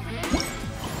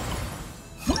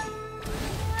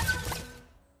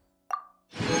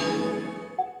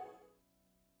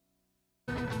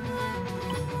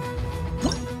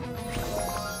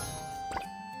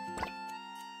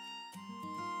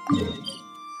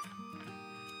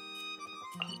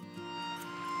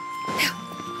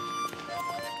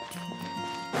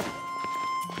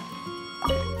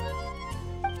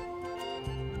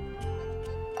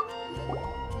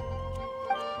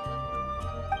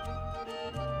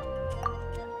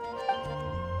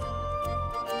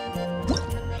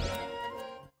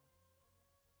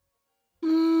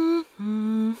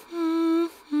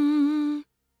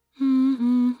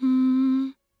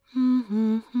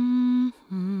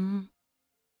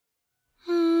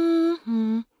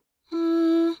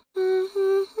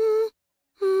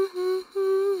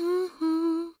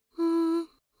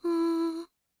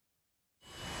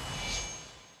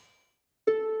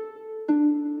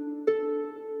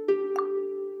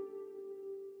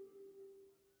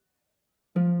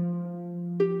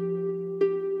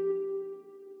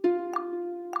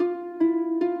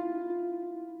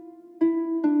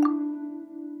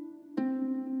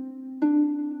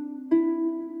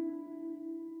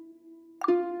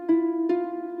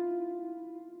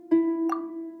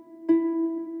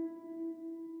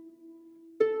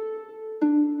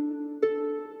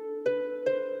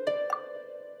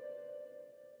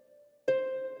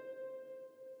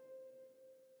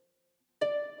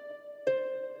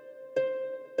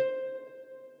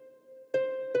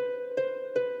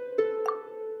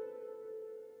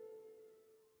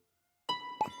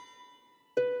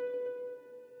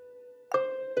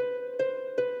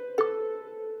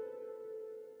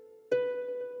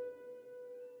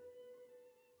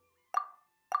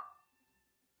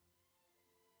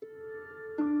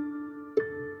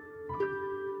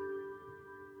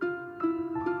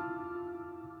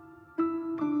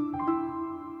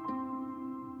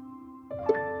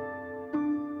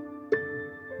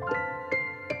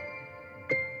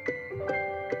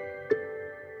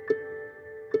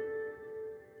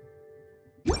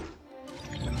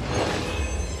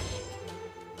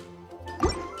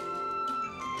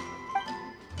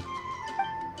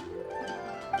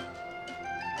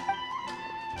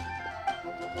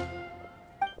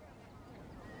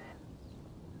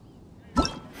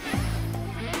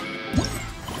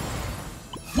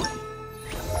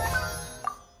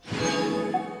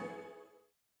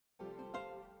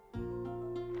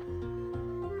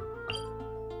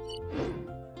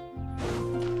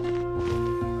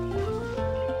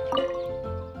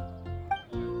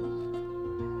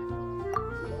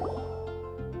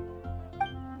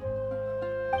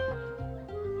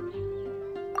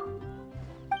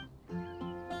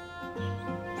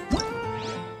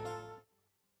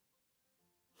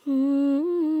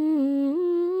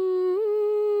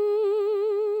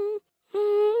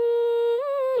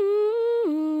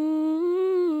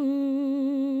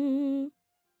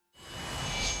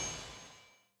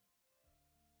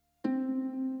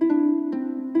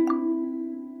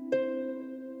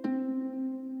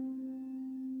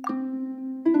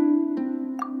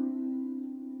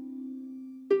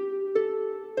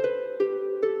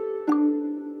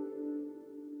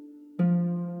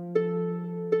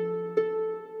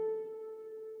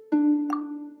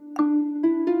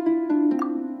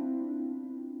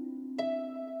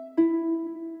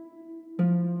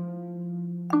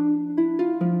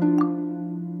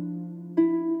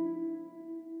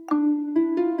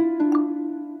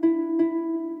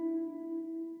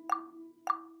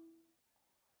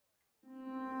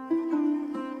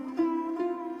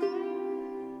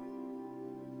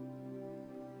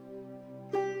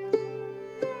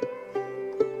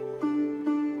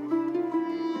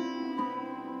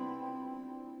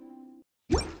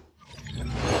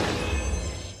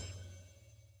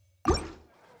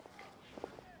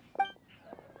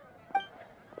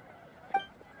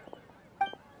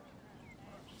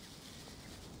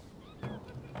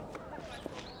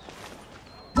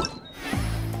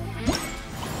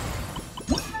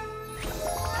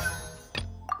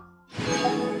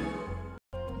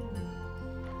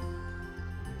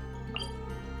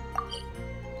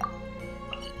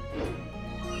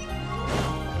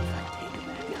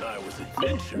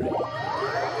 adventuring.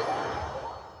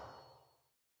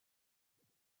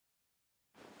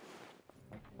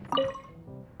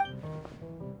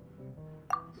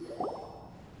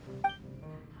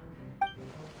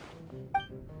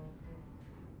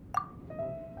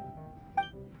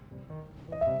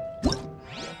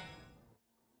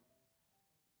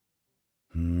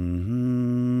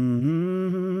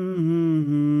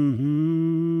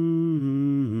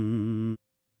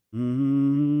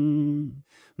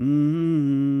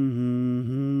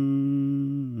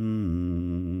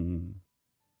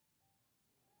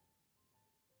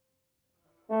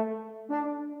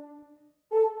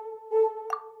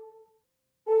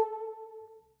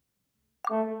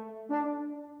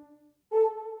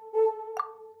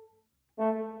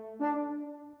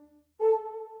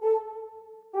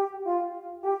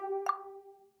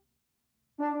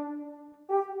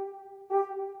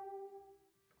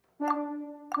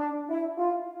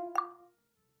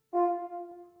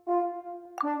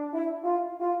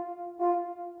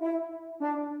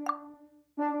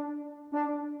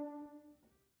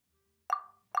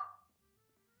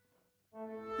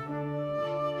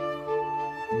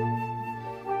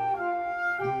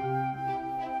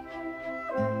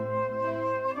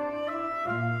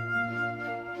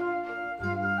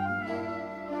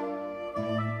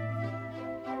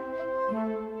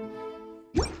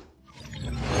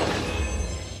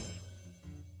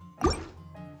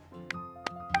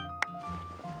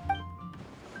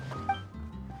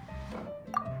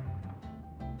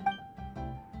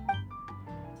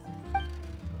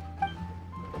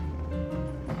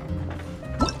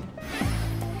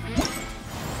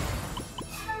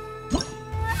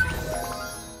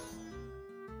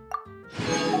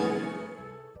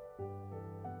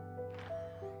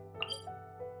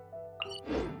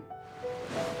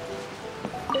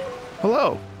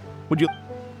 Hello. Would you...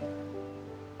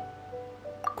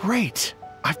 Great.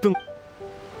 I've been...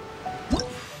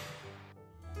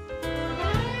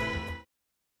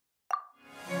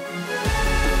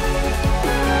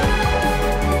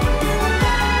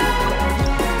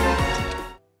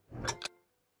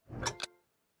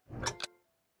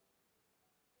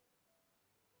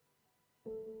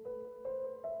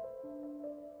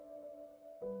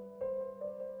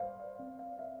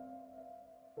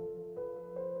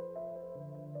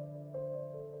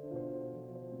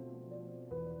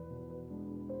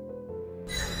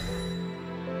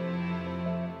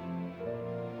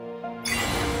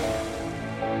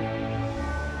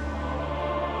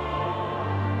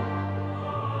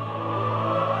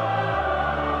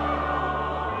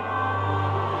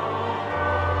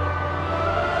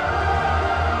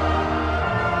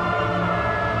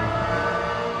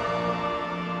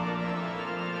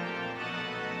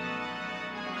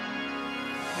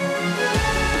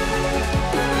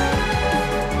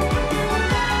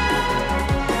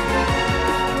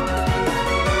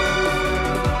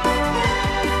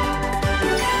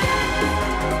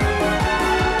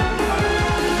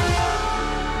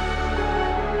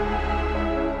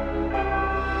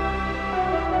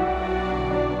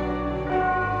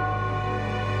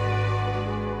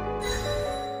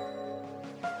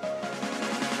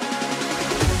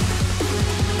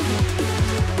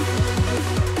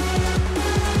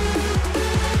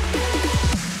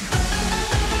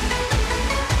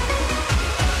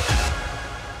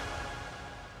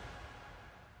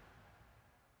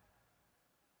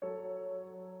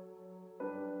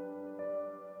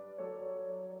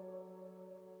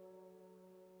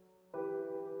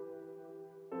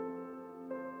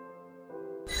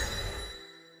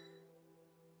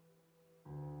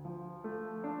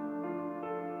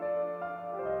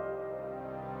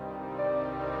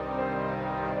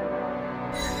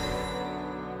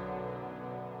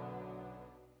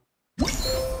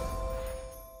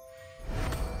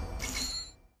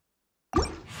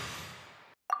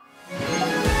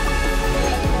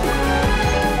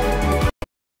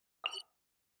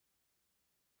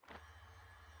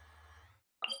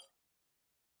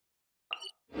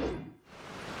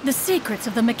 The secrets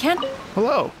of the mechan...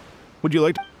 Hello. Would you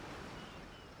like to...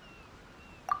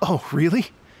 Oh, really?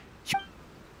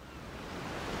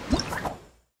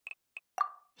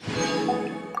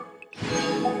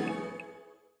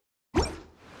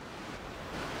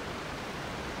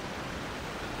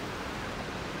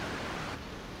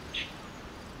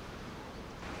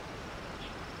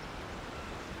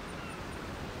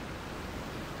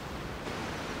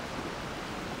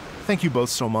 Thank you both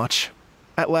so much.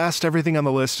 At last, everything on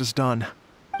the list is done.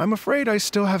 I'm afraid I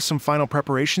still have some final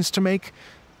preparations to make,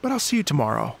 but I'll see you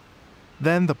tomorrow.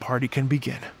 Then the party can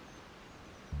begin.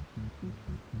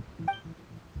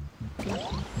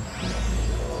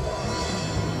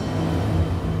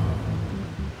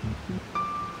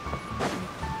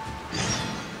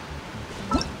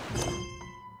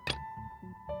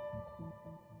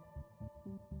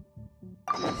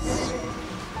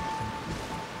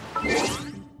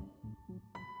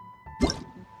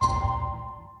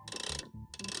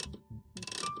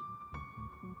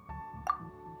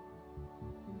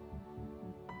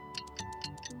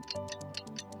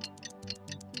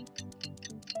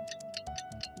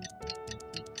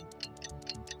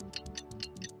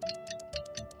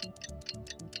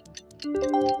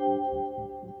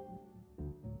 Oh,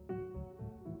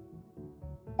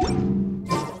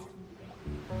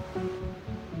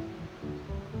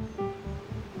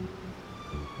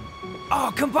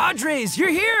 compadres, you're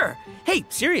here! Hey,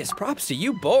 serious props to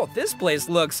you both. This place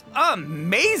looks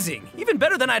amazing. Even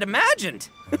better than I'd imagined.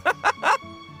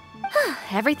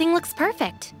 Everything looks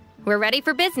perfect. We're ready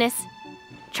for business.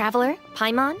 Traveler,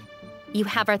 Paimon, you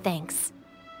have our thanks.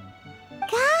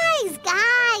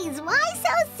 Guys, why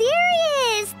so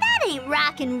serious? That ain't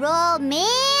rock and roll,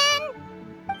 man.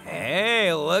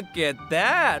 Hey, look at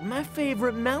that. My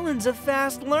favorite melon's a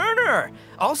fast learner.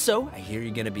 Also, I hear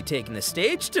you're gonna be taking the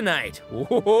stage tonight.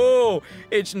 Whoa,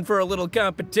 itching for a little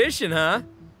competition, huh?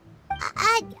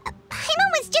 Paimon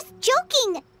was just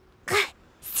joking.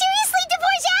 Seriously,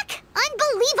 Dvorak?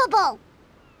 Unbelievable.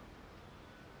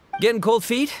 Getting cold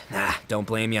feet? Nah, don't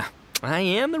blame ya. I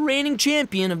am the reigning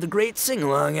champion of the great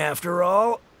sing-along after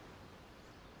all.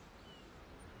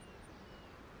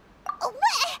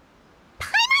 What?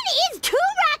 Paimon is too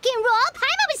rock and roll.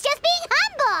 Paimon was just being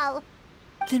humble.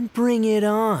 Then bring it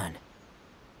on.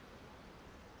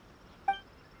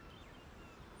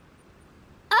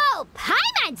 Oh,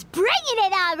 Paimon's bringing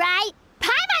it all right.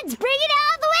 Paimon's bringing it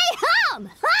all the way home.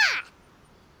 Ha!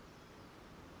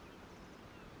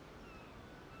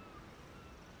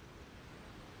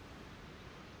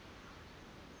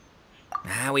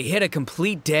 We hit a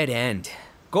complete dead end.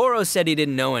 Goro said he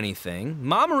didn't know anything.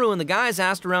 Mamoru and the guys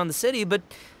asked around the city, but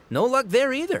no luck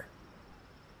there either.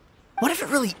 What if it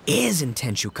really is in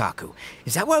Tenshukaku?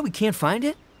 Is that why we can't find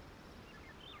it?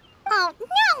 Oh,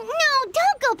 no,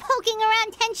 don't go poking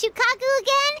around Tenshukaku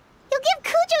again. You'll give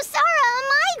Kujo-Sara a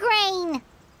migraine.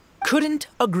 Couldn't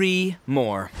agree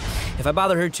more. If I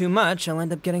bother her too much, I'll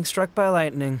end up getting struck by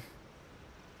lightning.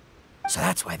 So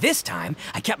that's why this time,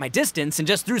 I kept my distance and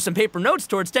just threw some paper notes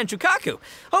towards Tenshukaku.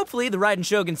 Hopefully, the Raiden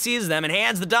Shogun sees them and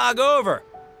hands the dog over.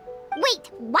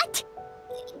 Wait, what?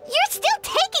 You're still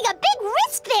taking a big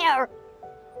risk there!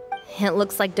 It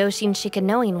looks like Doshin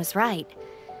Shikanoin was right.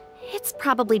 It's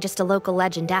probably just a local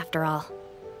legend after all.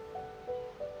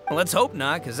 Well, let's hope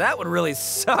not, because that would really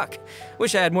suck.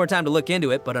 Wish I had more time to look into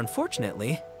it, but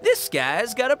unfortunately, this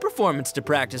guy's got a performance to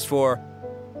practice for.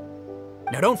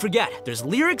 Now don't forget, there's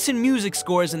lyrics and music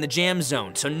scores in the jam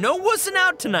zone, so no wussing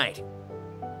out tonight.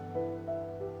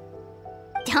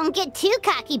 Don't get too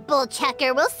cocky,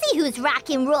 bullchucker. We'll see who's rock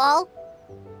and roll.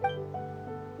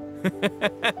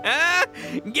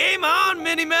 Game on,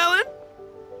 Mini Melon!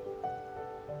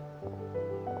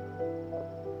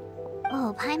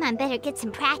 Oh, Paimon better get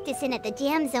some practice in at the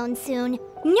jam zone soon.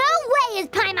 No way is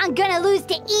Paimon gonna lose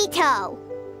to Ito!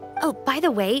 Oh, by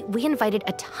the way, we invited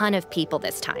a ton of people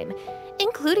this time,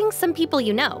 including some people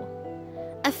you know.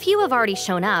 A few have already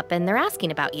shown up, and they're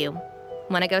asking about you.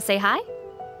 Wanna go say hi?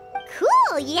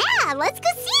 Cool, yeah, let's go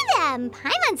see them.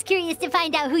 Paimon's curious to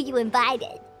find out who you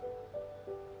invited.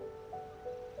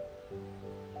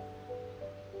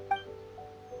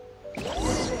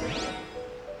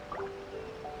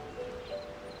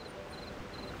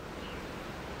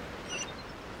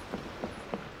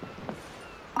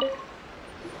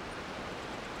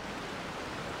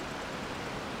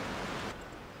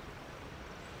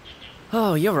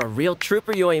 Oh, you're a real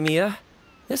trooper, Yoimiya.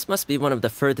 This must be one of the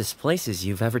furthest places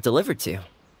you've ever delivered to.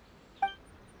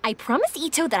 I promised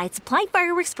Ito that I'd supply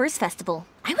fireworks for his festival.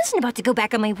 I wasn't about to go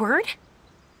back on my word.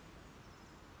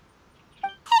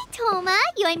 Hey, Toma,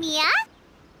 Yoimiya.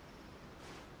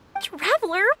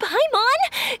 Traveler,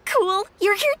 Paimon! Cool,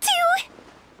 you're here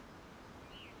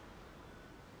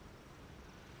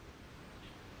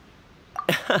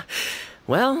too!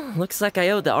 Well, looks like I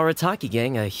owe the Arataki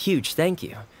gang a huge thank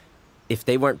you. If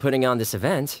they weren't putting on this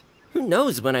event, who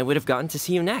knows when I would have gotten to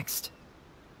see you next.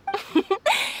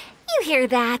 You hear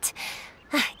that?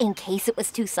 In case it was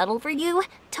too subtle for you,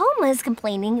 Toma's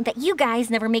complaining that you guys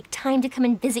never make time to come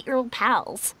and visit your old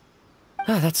pals.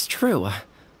 That's true.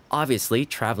 Obviously,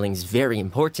 traveling's very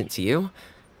important to you,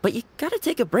 but you gotta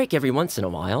take a break every once in a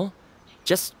while.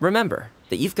 Just remember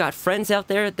that you've got friends out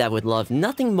there that would love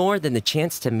nothing more than the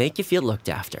chance to make you feel looked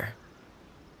after.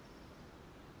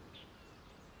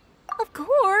 Of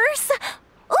course!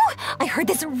 Oh, I heard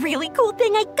this really cool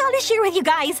thing I gotta share with you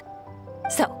guys!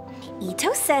 So,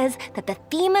 Ito says that the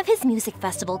theme of his music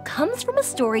festival comes from a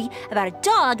story about a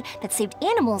dog that saved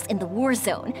animals in the war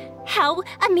zone. How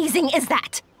amazing is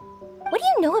that? What do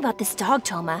you know about this dog,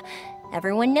 Toma?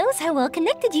 Everyone knows how well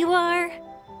connected you are.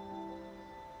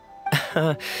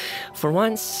 For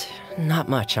once, not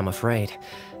much, I'm afraid.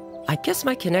 I guess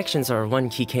my connections are one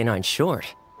key canine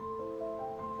short.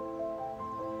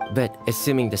 But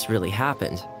assuming this really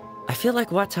happened, I feel like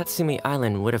Watatsumi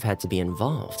Island would have had to be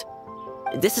involved.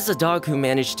 This is a dog who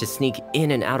managed to sneak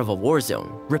in and out of a war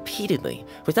zone, repeatedly,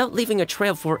 without leaving a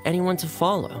trail for anyone to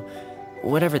follow.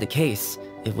 Whatever the case,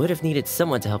 it would have needed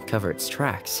someone to help cover its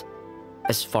tracks.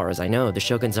 As far as I know, the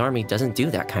Shogun's army doesn't do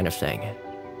that kind of thing.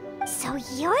 So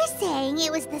you're saying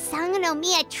it was the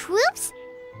Sangonomiya troops?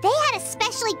 They had a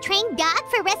specially trained dog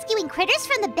for rescuing critters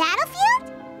from the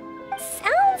battlefield?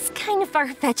 Sounds kind of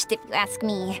far-fetched if you ask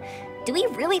me. Do we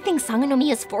really think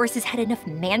Sangonomiya's forces had enough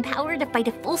manpower to fight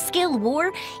a full-scale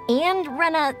war and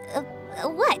run a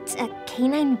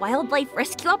canine wildlife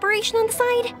rescue operation on the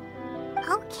side?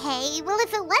 Okay, well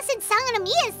if it wasn't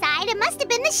Sangonomiya's side, it must have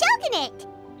been the Shogunate.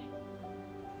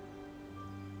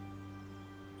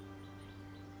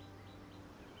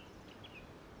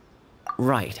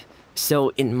 Right. So,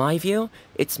 in my view,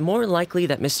 it's more likely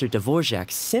that Mr. Dvorak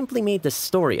simply made the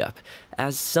story up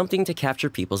as something to capture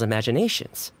people's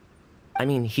imaginations. I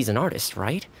mean, he's an artist,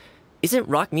 right? Isn't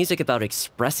rock music about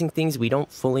expressing things we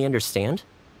don't fully understand?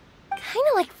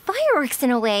 Kinda like fireworks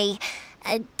in a way.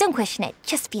 Don't question it,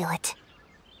 just feel it.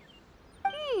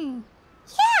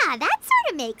 Yeah, that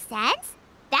sort of makes sense.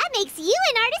 That makes you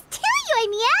an artist too,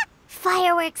 Yoimiya!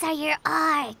 Fireworks are your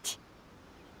art.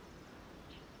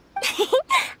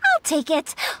 I'll take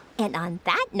it. And on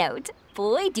that note,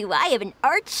 boy, do I have an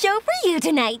art show for you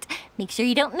tonight. Make sure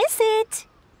you don't miss it.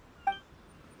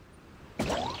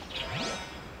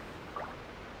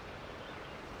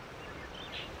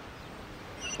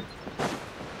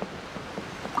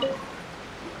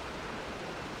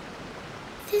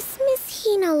 This Miss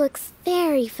Hina looks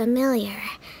very familiar.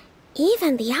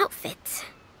 Even the outfit.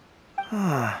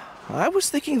 I was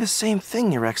thinking the same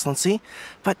thing, Your Excellency,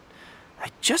 but I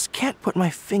just can't put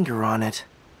my finger on it.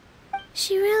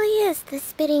 She really is the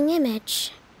spitting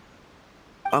image.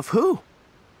 Of who?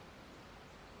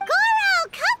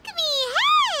 Goro, Kokomi,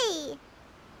 hey!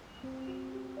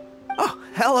 Oh,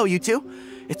 hello, you two.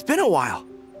 It's been a while.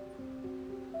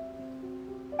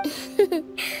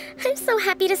 I'm so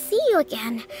happy to see you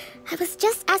again. I was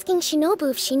just asking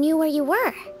Shinobu if she knew where you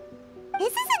were.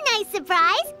 This is a nice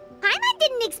surprise. Paimon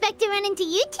didn't expect to run into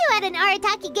you two at an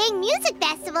Arataki Gang music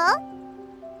festival.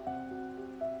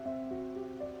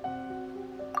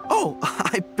 Oh,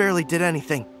 I barely did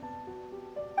anything.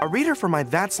 A reader for my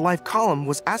That's Life column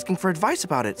was asking for advice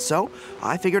about it, so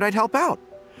I figured I'd help out.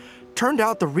 Turned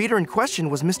out the reader in question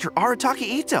was Mr. Arataki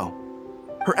Ito.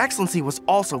 Her Excellency was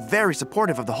also very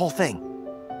supportive of the whole thing.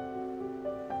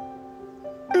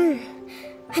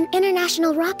 An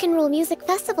international rock and roll music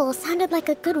festival sounded like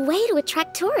a good way to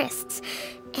attract tourists.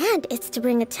 And it's to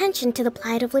bring attention to the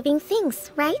plight of living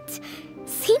things, right?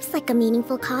 Seems like a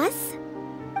meaningful cause.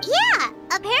 Yeah,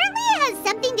 apparently it has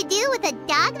something to do with a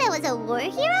dog that was a war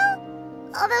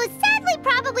hero? Although sadly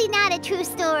probably not a true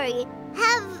story.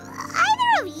 Have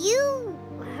either of you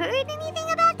heard anything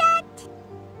about that?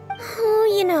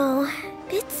 Oh, you know,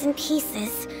 bits and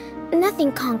pieces.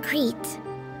 Nothing concrete.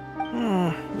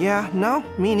 Yeah, no,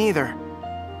 me neither.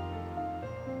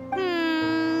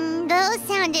 Those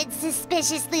sounded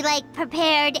suspiciously like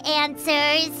prepared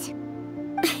answers.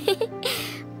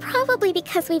 Probably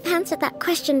because we've answered that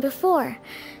question before.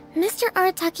 Mr.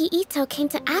 Arataki Ito came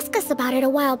to ask us about it a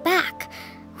while back.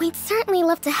 We'd certainly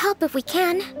love to help if we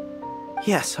can.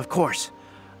 Yes, of course.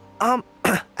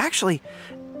 Actually,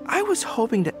 I was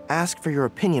hoping to ask for your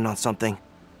opinion on something.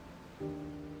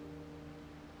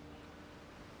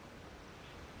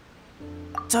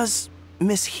 Does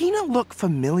Miss Hina look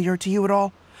familiar to you at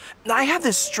all? I have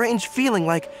this strange feeling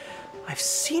like I've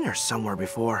seen her somewhere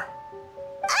before.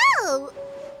 Oh!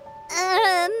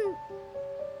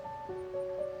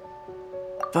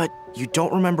 But you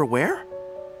don't remember where?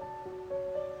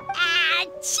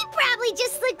 She probably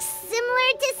just looks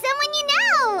similar to someone you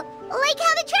know. Like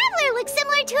how the Traveler looks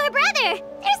similar to her brother.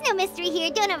 There's no mystery here,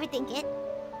 don't overthink it.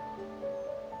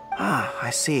 Ah, I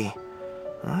see.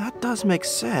 That does make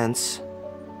sense.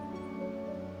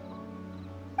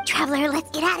 Traveler,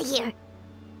 let's get out of here.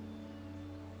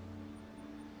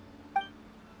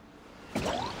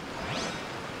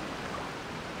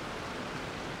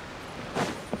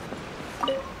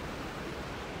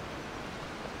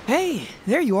 Hey,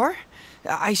 there you are.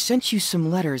 I sent you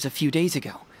some letters a few days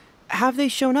ago. Have they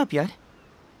shown up yet?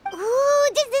 Ooh,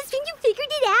 does this mean you figured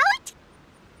it out?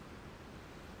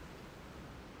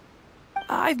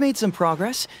 I've made some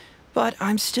progress, but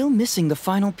I'm still missing the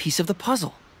final piece of the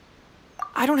puzzle.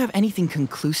 I don't have anything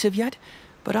conclusive yet,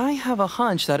 but I have a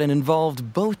hunch that it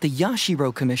involved both the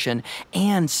Yashiro Commission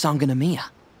and Sangonomiya.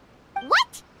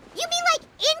 What? You mean like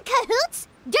in cahoots?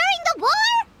 During the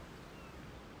war?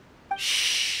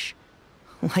 Shh.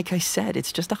 Like I said,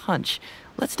 it's just a hunch.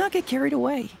 Let's not get carried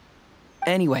away.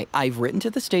 Anyway, I've written to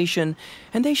the station,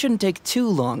 and they shouldn't take too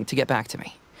long to get back to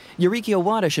me. Yuriki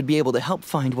Owada should be able to help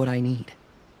find what I need.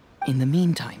 In the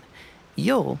meantime,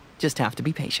 you'll just have to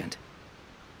be patient.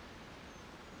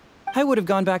 I would have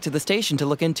gone back to the station to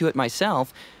look into it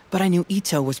myself, but I knew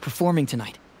Ito was performing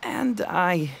tonight, and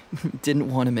I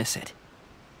didn't want to miss it.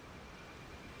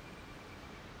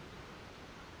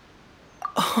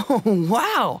 Oh,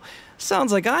 wow!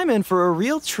 Sounds like I'm in for a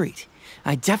real treat.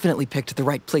 I definitely picked the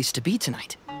right place to be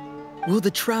tonight. Will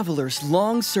the Traveler's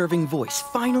long-serving voice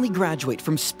finally graduate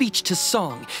from speech to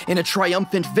song in a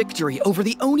triumphant victory over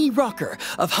the Oni rocker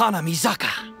of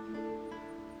Hanamizaka?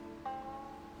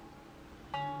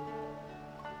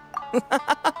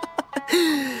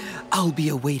 I'll be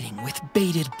awaiting with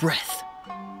bated breath.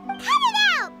 Cut it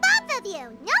out, both of you!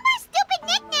 No more stupid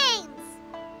nicknames!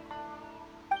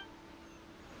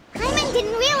 Paimon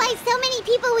didn't realize so many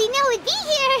people we know would be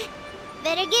here.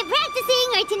 Better get practicing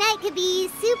or tonight could be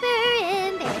super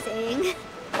embarrassing.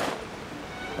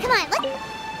 Come on, look.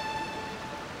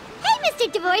 Hey,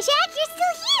 Mr. Dvorak, you're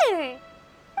still here!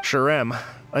 Sure am.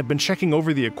 I've been checking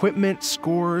over the equipment,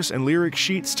 scores, and lyric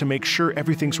sheets to make sure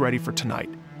everything's ready for tonight.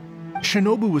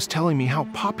 Shinobu was telling me how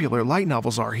popular light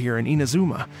novels are here in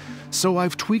Inazuma, so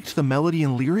I've tweaked the melody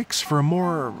and lyrics for a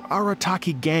more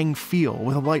Arataki gang feel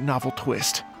with a light novel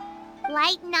twist.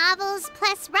 Light novels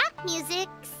plus rock music,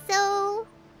 so...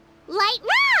 light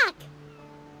rock!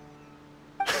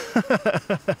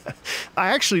 I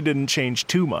actually didn't change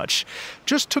too much.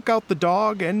 Just took out the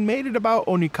dog and made it about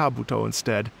Onikabuto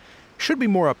instead. Should be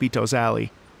more up Ito's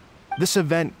alley. This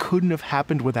event couldn't have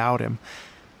happened without him.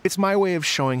 It's my way of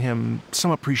showing him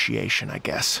some appreciation, I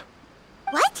guess.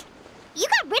 What? You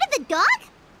got rid of the dog?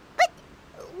 But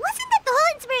wasn't that the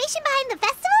whole inspiration behind the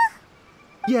festival?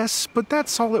 Yes, but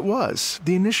that's all it was.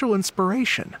 The initial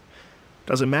inspiration.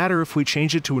 Doesn't matter if we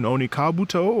change it to an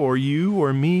Onikabuto, or you,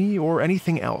 or me, or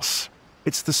anything else.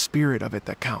 It's the spirit of it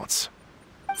that counts.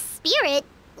 Spirit?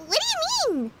 What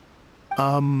do you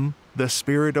mean? The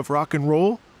spirit of rock and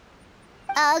roll?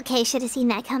 Okay, should have seen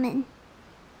that coming.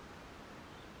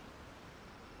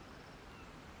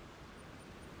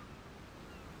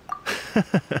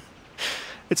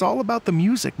 It's all about the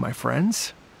music, my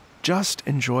friends. Just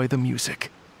enjoy the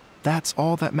music. That's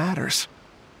all that matters.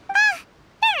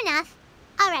 Fair enough.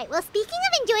 Alright, well, speaking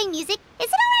of enjoying music, is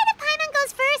it alright if Paimon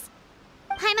goes first?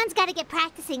 Paimon's gotta get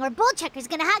practicing or Bullchucker's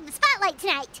gonna hog the spotlight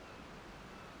tonight.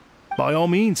 By all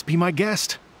means, be my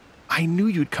guest. I knew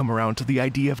you'd come around to the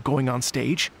idea of going on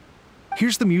stage.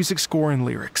 Here's the music score and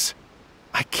lyrics.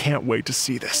 I can't wait to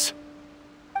see this.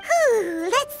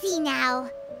 Let's see now.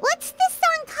 What's this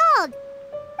song called?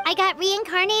 I got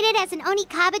reincarnated as an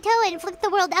Onikabuto and flipped the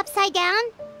world upside down?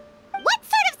 What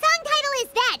sort of song title is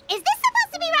that? Is this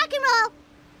supposed to be rock and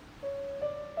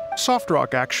roll? Soft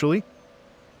rock, actually.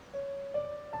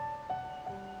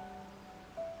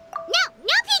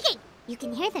 No peeking! You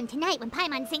can hear them tonight when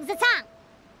Paimon sings the song.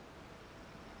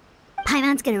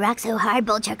 Paimon's gonna rock so hard,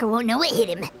 Bullchucker won't know it hit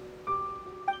him.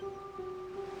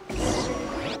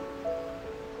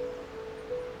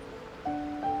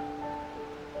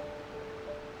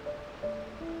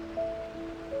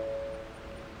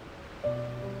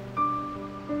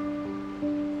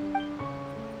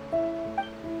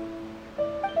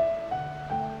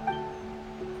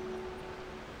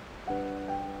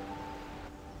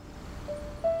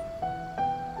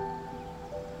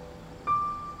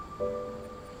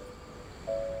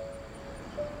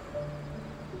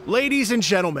 Ladies and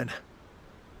gentlemen,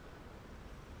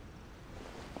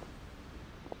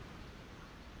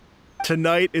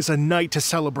 tonight is a night to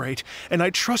celebrate, and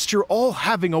I trust you're all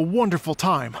having a wonderful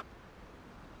time.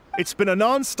 It's been a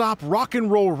non-stop rock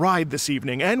and roll ride this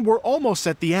evening, and we're almost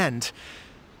at the end.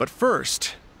 But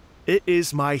first, it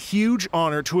is my huge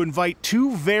honor to invite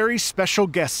two very special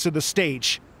guests to the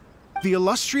stage. The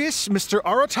illustrious Mr.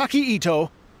 Arataki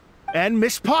Ito and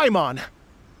Miss Paimon.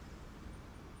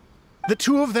 The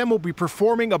two of them will be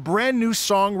performing a brand new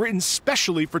song written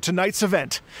specially for tonight's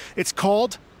event. It's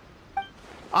called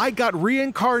I Got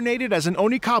Reincarnated as an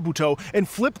Onikabuto and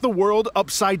Flipped the World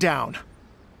Upside Down.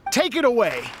 Take it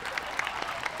away!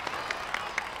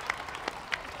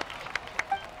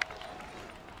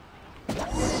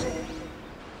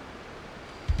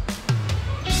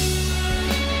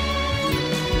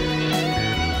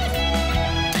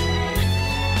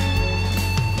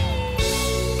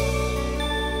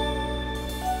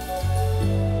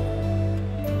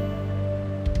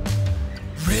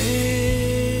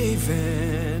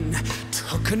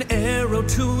 An arrow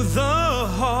to the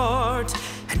heart,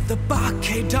 and the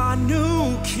Bakedanuki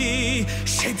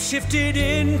shapeshifted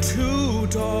into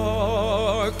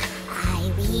dark. I I,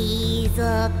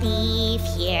 weasel thief,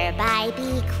 hereby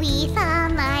bequeath all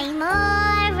my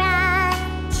mora.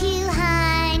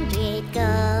 200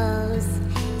 goes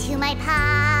to my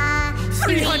pa.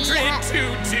 300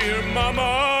 to dear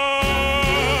mama.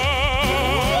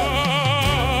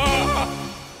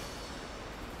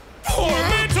 Poor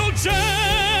little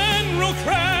General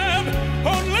Crab,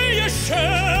 only a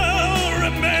shell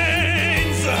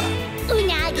remains.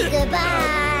 Unagi,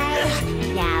 goodbye.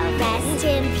 Now rest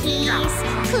in peace.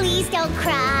 Please don't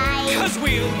cry. 'Cause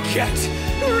we'll get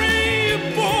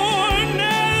reborn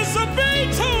as a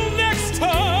beetle next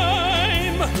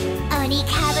time. Only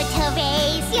Kabuto,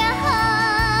 raise your heart.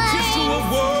 To a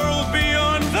world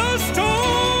beyond the storm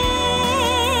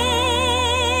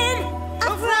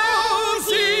of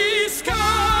rosy skies.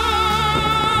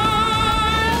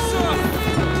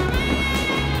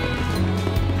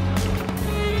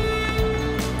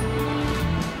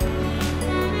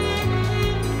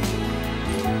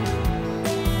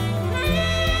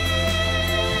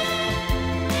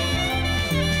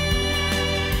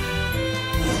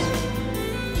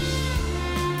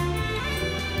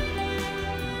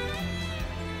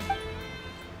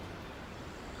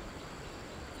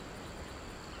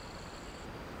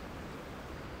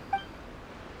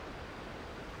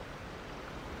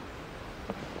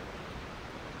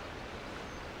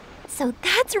 So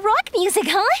that's rock music,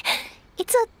 huh?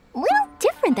 It's a little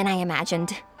different than I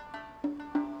imagined.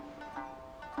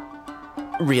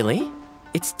 Really?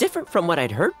 It's different from what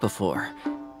I'd heard before.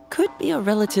 Could be a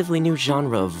relatively new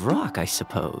genre of rock, I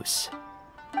suppose.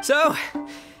 So,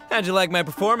 how'd you like my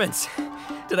performance?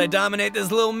 Did I dominate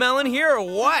this little melon here or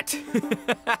what? Okay,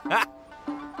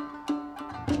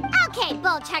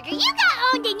 Bullchucker, you got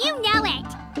owned and you know it.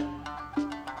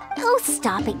 Oh,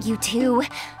 stop it, you two.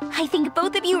 I think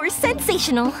both of you are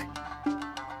sensational.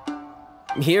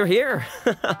 Hear, hear.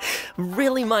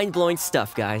 Really mind-blowing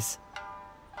stuff, guys.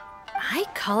 I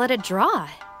call it a draw.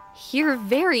 You're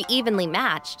very evenly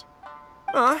matched.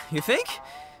 You think?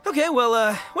 Okay,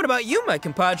 well, what about you, my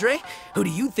compadre? Who do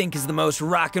you think is the most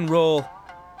rock and roll?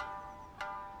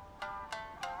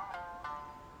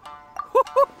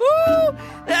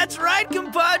 That's right,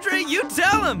 compadre, you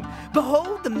tell him!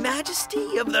 Behold the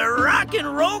majesty of the rock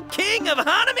and roll king of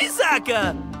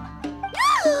Hanamisaka!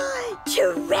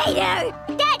 Traitor!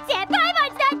 That's it!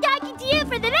 Paimon's not talking to you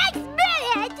for the next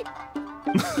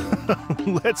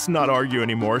minute! Let's not argue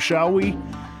anymore, shall we?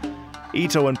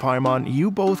 Ito and Paimon,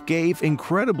 you both gave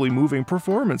incredibly moving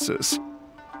performances.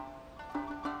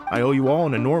 I owe you all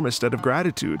an enormous debt of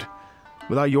gratitude.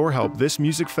 Without your help, this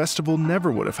music festival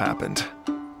never would have happened.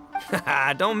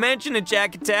 Don't mention it,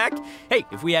 Jack Attack. Hey,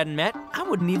 if we hadn't met, I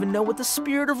wouldn't even know what the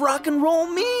spirit of rock and roll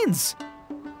means.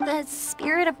 The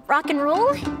spirit of rock and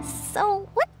roll? So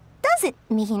what does it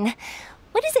mean?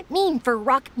 What does it mean for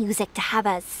rock music to have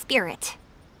a spirit?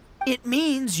 It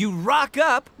means you rock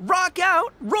up, rock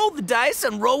out, roll the dice,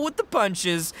 and roll with the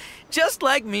punches. Just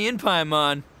like me and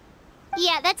Paimon.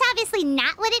 Yeah, that's obviously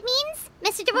not what it means.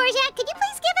 Mr. Dvorak, could you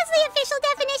please give us the official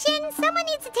definition? Someone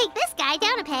needs to take this guy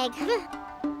down a peg.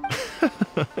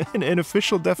 An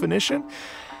official definition?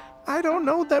 I don't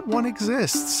know that one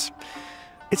exists.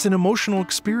 It's an emotional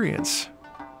experience,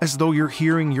 as though you're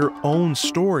hearing your own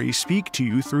story speak to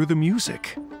you through the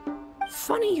music.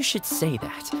 Funny you should say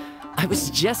that. I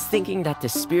was just thinking that the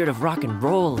spirit of rock and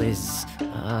roll is,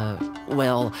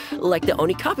 well, like the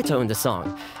Onikabuto in the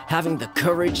song, having the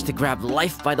courage to grab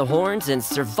life by the horns and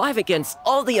survive against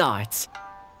all the odds.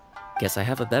 Guess I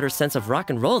have a better sense of rock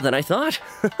and roll than I thought.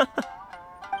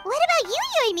 What about you,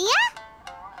 Yoimiya?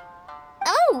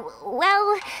 Oh,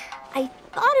 well, I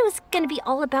thought it was gonna be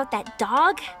all about that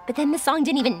dog, but then the song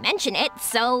didn't even mention it,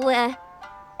 so,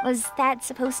 was that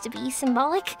supposed to be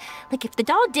symbolic? Like, if the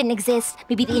dog didn't exist,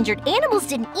 maybe the injured animals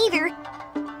didn't either.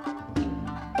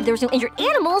 If there was no injured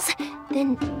animals,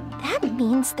 then that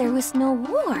means there was no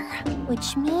war,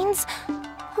 which means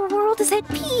the world is at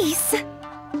peace.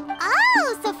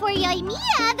 Oh, so for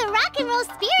Yoimiya, the rock and roll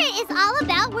spirit is all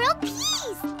about world peace.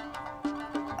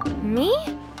 Me?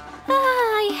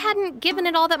 I hadn't given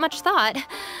it all that much thought.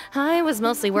 I was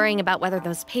mostly worrying about whether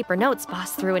those paper notes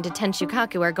Boss threw into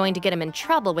Tenshukaku are going to get him in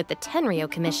trouble with the Tenryo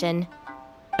Commission.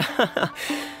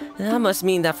 That must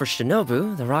mean that for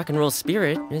Shinobu, the rock and roll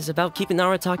spirit is about keeping the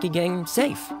Arataki gang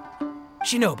safe.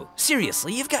 Shinobu,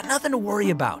 seriously, you've got nothing to worry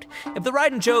about. If the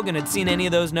Raiden Shogun had seen any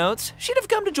of those notes, she'd have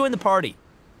come to join the party.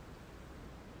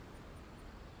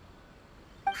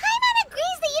 Paimon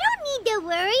agrees that you don't need to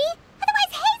worry.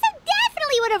 Otherwise, Heizo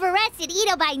definitely would have arrested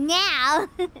Ito by now.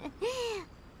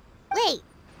 Wait,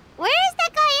 where is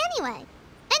that guy anyway?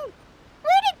 And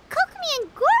where did Kokomi and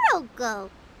Goro go?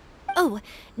 Oh,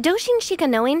 Doshin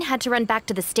Shikanoin had to run back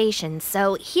to the station,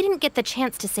 so he didn't get the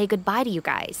chance to say goodbye to you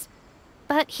guys.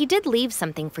 But he did leave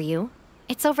something for you.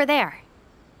 It's over there.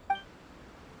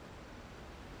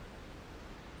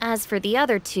 As for the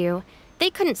other two, they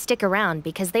couldn't stick around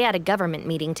because they had a government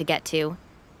meeting to get to.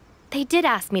 They did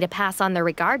ask me to pass on their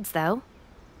regards, though.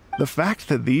 The fact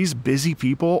that these busy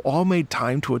people all made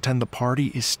time to attend the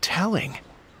party is telling.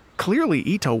 Clearly,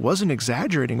 Ito wasn't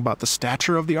exaggerating about the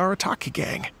stature of the Arataki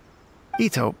gang.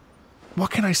 Ito,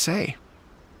 what can I say?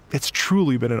 It's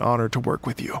truly been an honor to work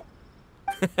with you.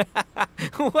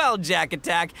 Well, Jack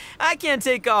Attack, I can't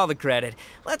take all the credit.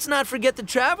 Let's not forget the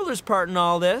Traveler's part in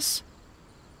all this.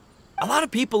 A lot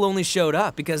of people only showed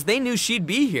up because they knew she'd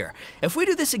be here. If we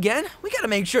do this again, we gotta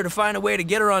make sure to find a way to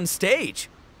get her on stage.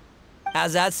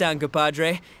 How's that sound,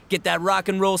 compadre? Get that rock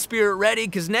and roll spirit ready,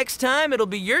 because next time it'll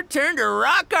be your turn to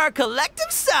rock our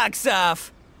collective socks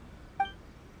off.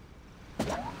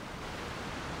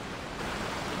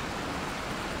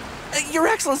 Your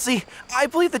Excellency, I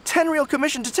believe the Tenryou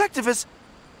Commission detective is...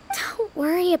 Don't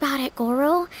worry about it,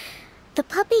 Goro. The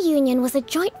Puppy Union was a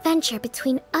joint venture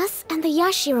between us and the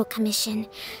Yashiro Commission.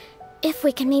 If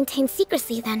we can maintain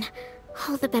secrecy, then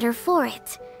all the better for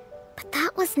it. But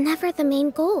that was never the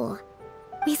main goal.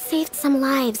 We saved some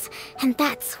lives, and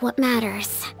that's what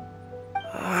matters.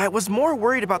 I was more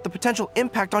worried about the potential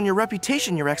impact on your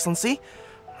reputation, Your Excellency.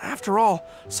 After all,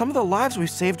 some of the lives we've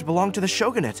saved belong to the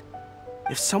Shogunate.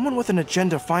 If someone with an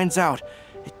agenda finds out,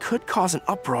 it could cause an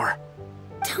uproar.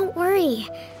 Don't worry.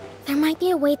 There might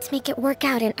be a way to make it work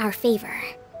out in our favor.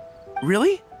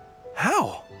 Really?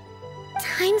 How?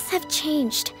 Times have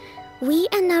changed. We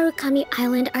and Narukami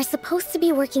Island are supposed to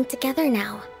be working together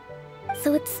now.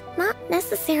 So it's not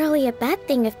necessarily a bad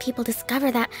thing if people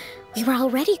discover that we were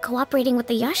already cooperating with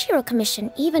the Yashiro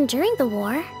Commission even during the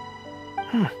war.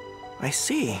 I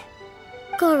see.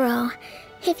 Goro,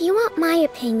 if you want my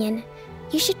opinion,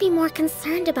 you should be more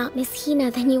concerned about Miss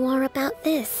Hina than you are about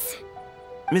this.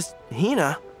 Miss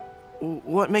Hina?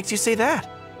 What makes you say that?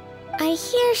 I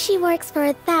hear she works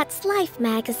for That's Life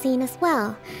magazine as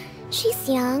well. She's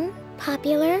young,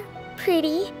 popular,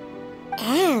 pretty,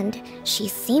 and she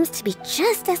seems to be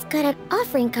just as good at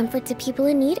offering comfort to people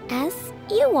in need as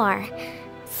you are.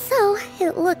 So,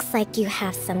 it looks like you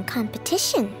have some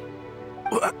competition.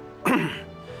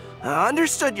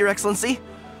 Understood, Your Excellency.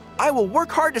 I will work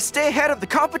hard to stay ahead of the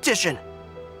competition.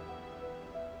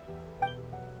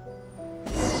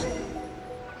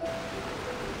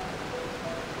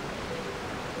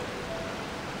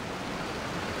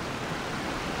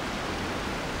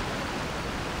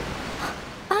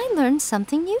 I learned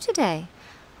something new today.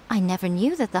 I never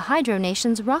knew that the Hydro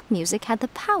Nation's rock music had the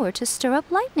power to stir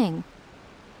up lightning.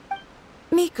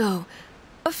 Miko,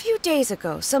 a few days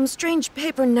ago, some strange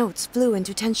paper notes flew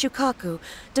into Tenshukaku,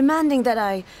 demanding that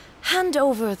I hand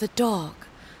over the dog.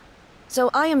 So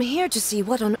I am here to see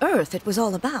what on earth it was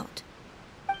all about.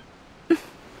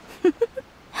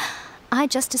 I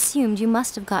just assumed you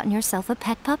must have gotten yourself a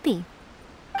pet puppy.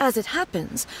 As it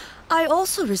happens, I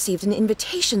also received an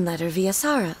invitation letter via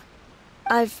Sara.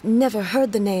 I've never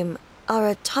heard the name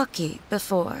Arataki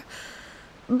before,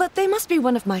 but they must be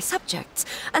one of my subjects,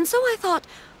 and so I thought,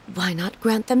 why not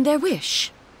grant them their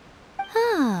wish?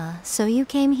 Ah, so you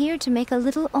came here to make a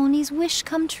little Oni's wish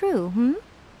come true, hmm?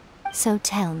 So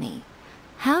tell me,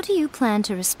 how do you plan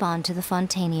to respond to the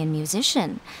Fontanian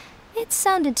musician? It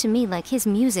sounded to me like his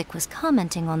music was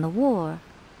commenting on the war.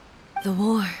 The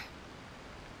war.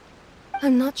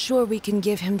 I'm not sure we can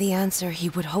give him the answer he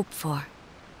would hope for.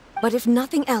 But if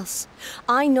nothing else,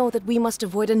 I know that we must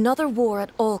avoid another war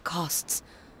at all costs.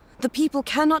 The people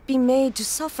cannot be made to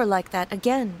suffer like that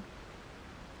again.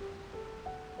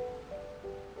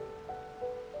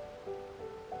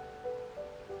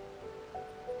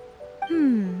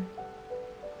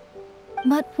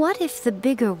 But what if the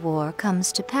bigger war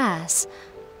comes to pass?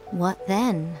 What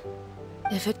then?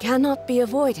 If it cannot be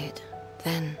avoided,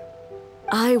 then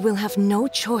I will have no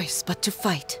choice but to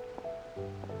fight.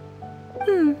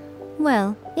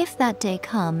 Well, if that day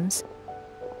comes,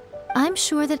 I'm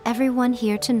sure that everyone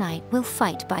here tonight will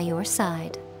fight by your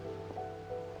side.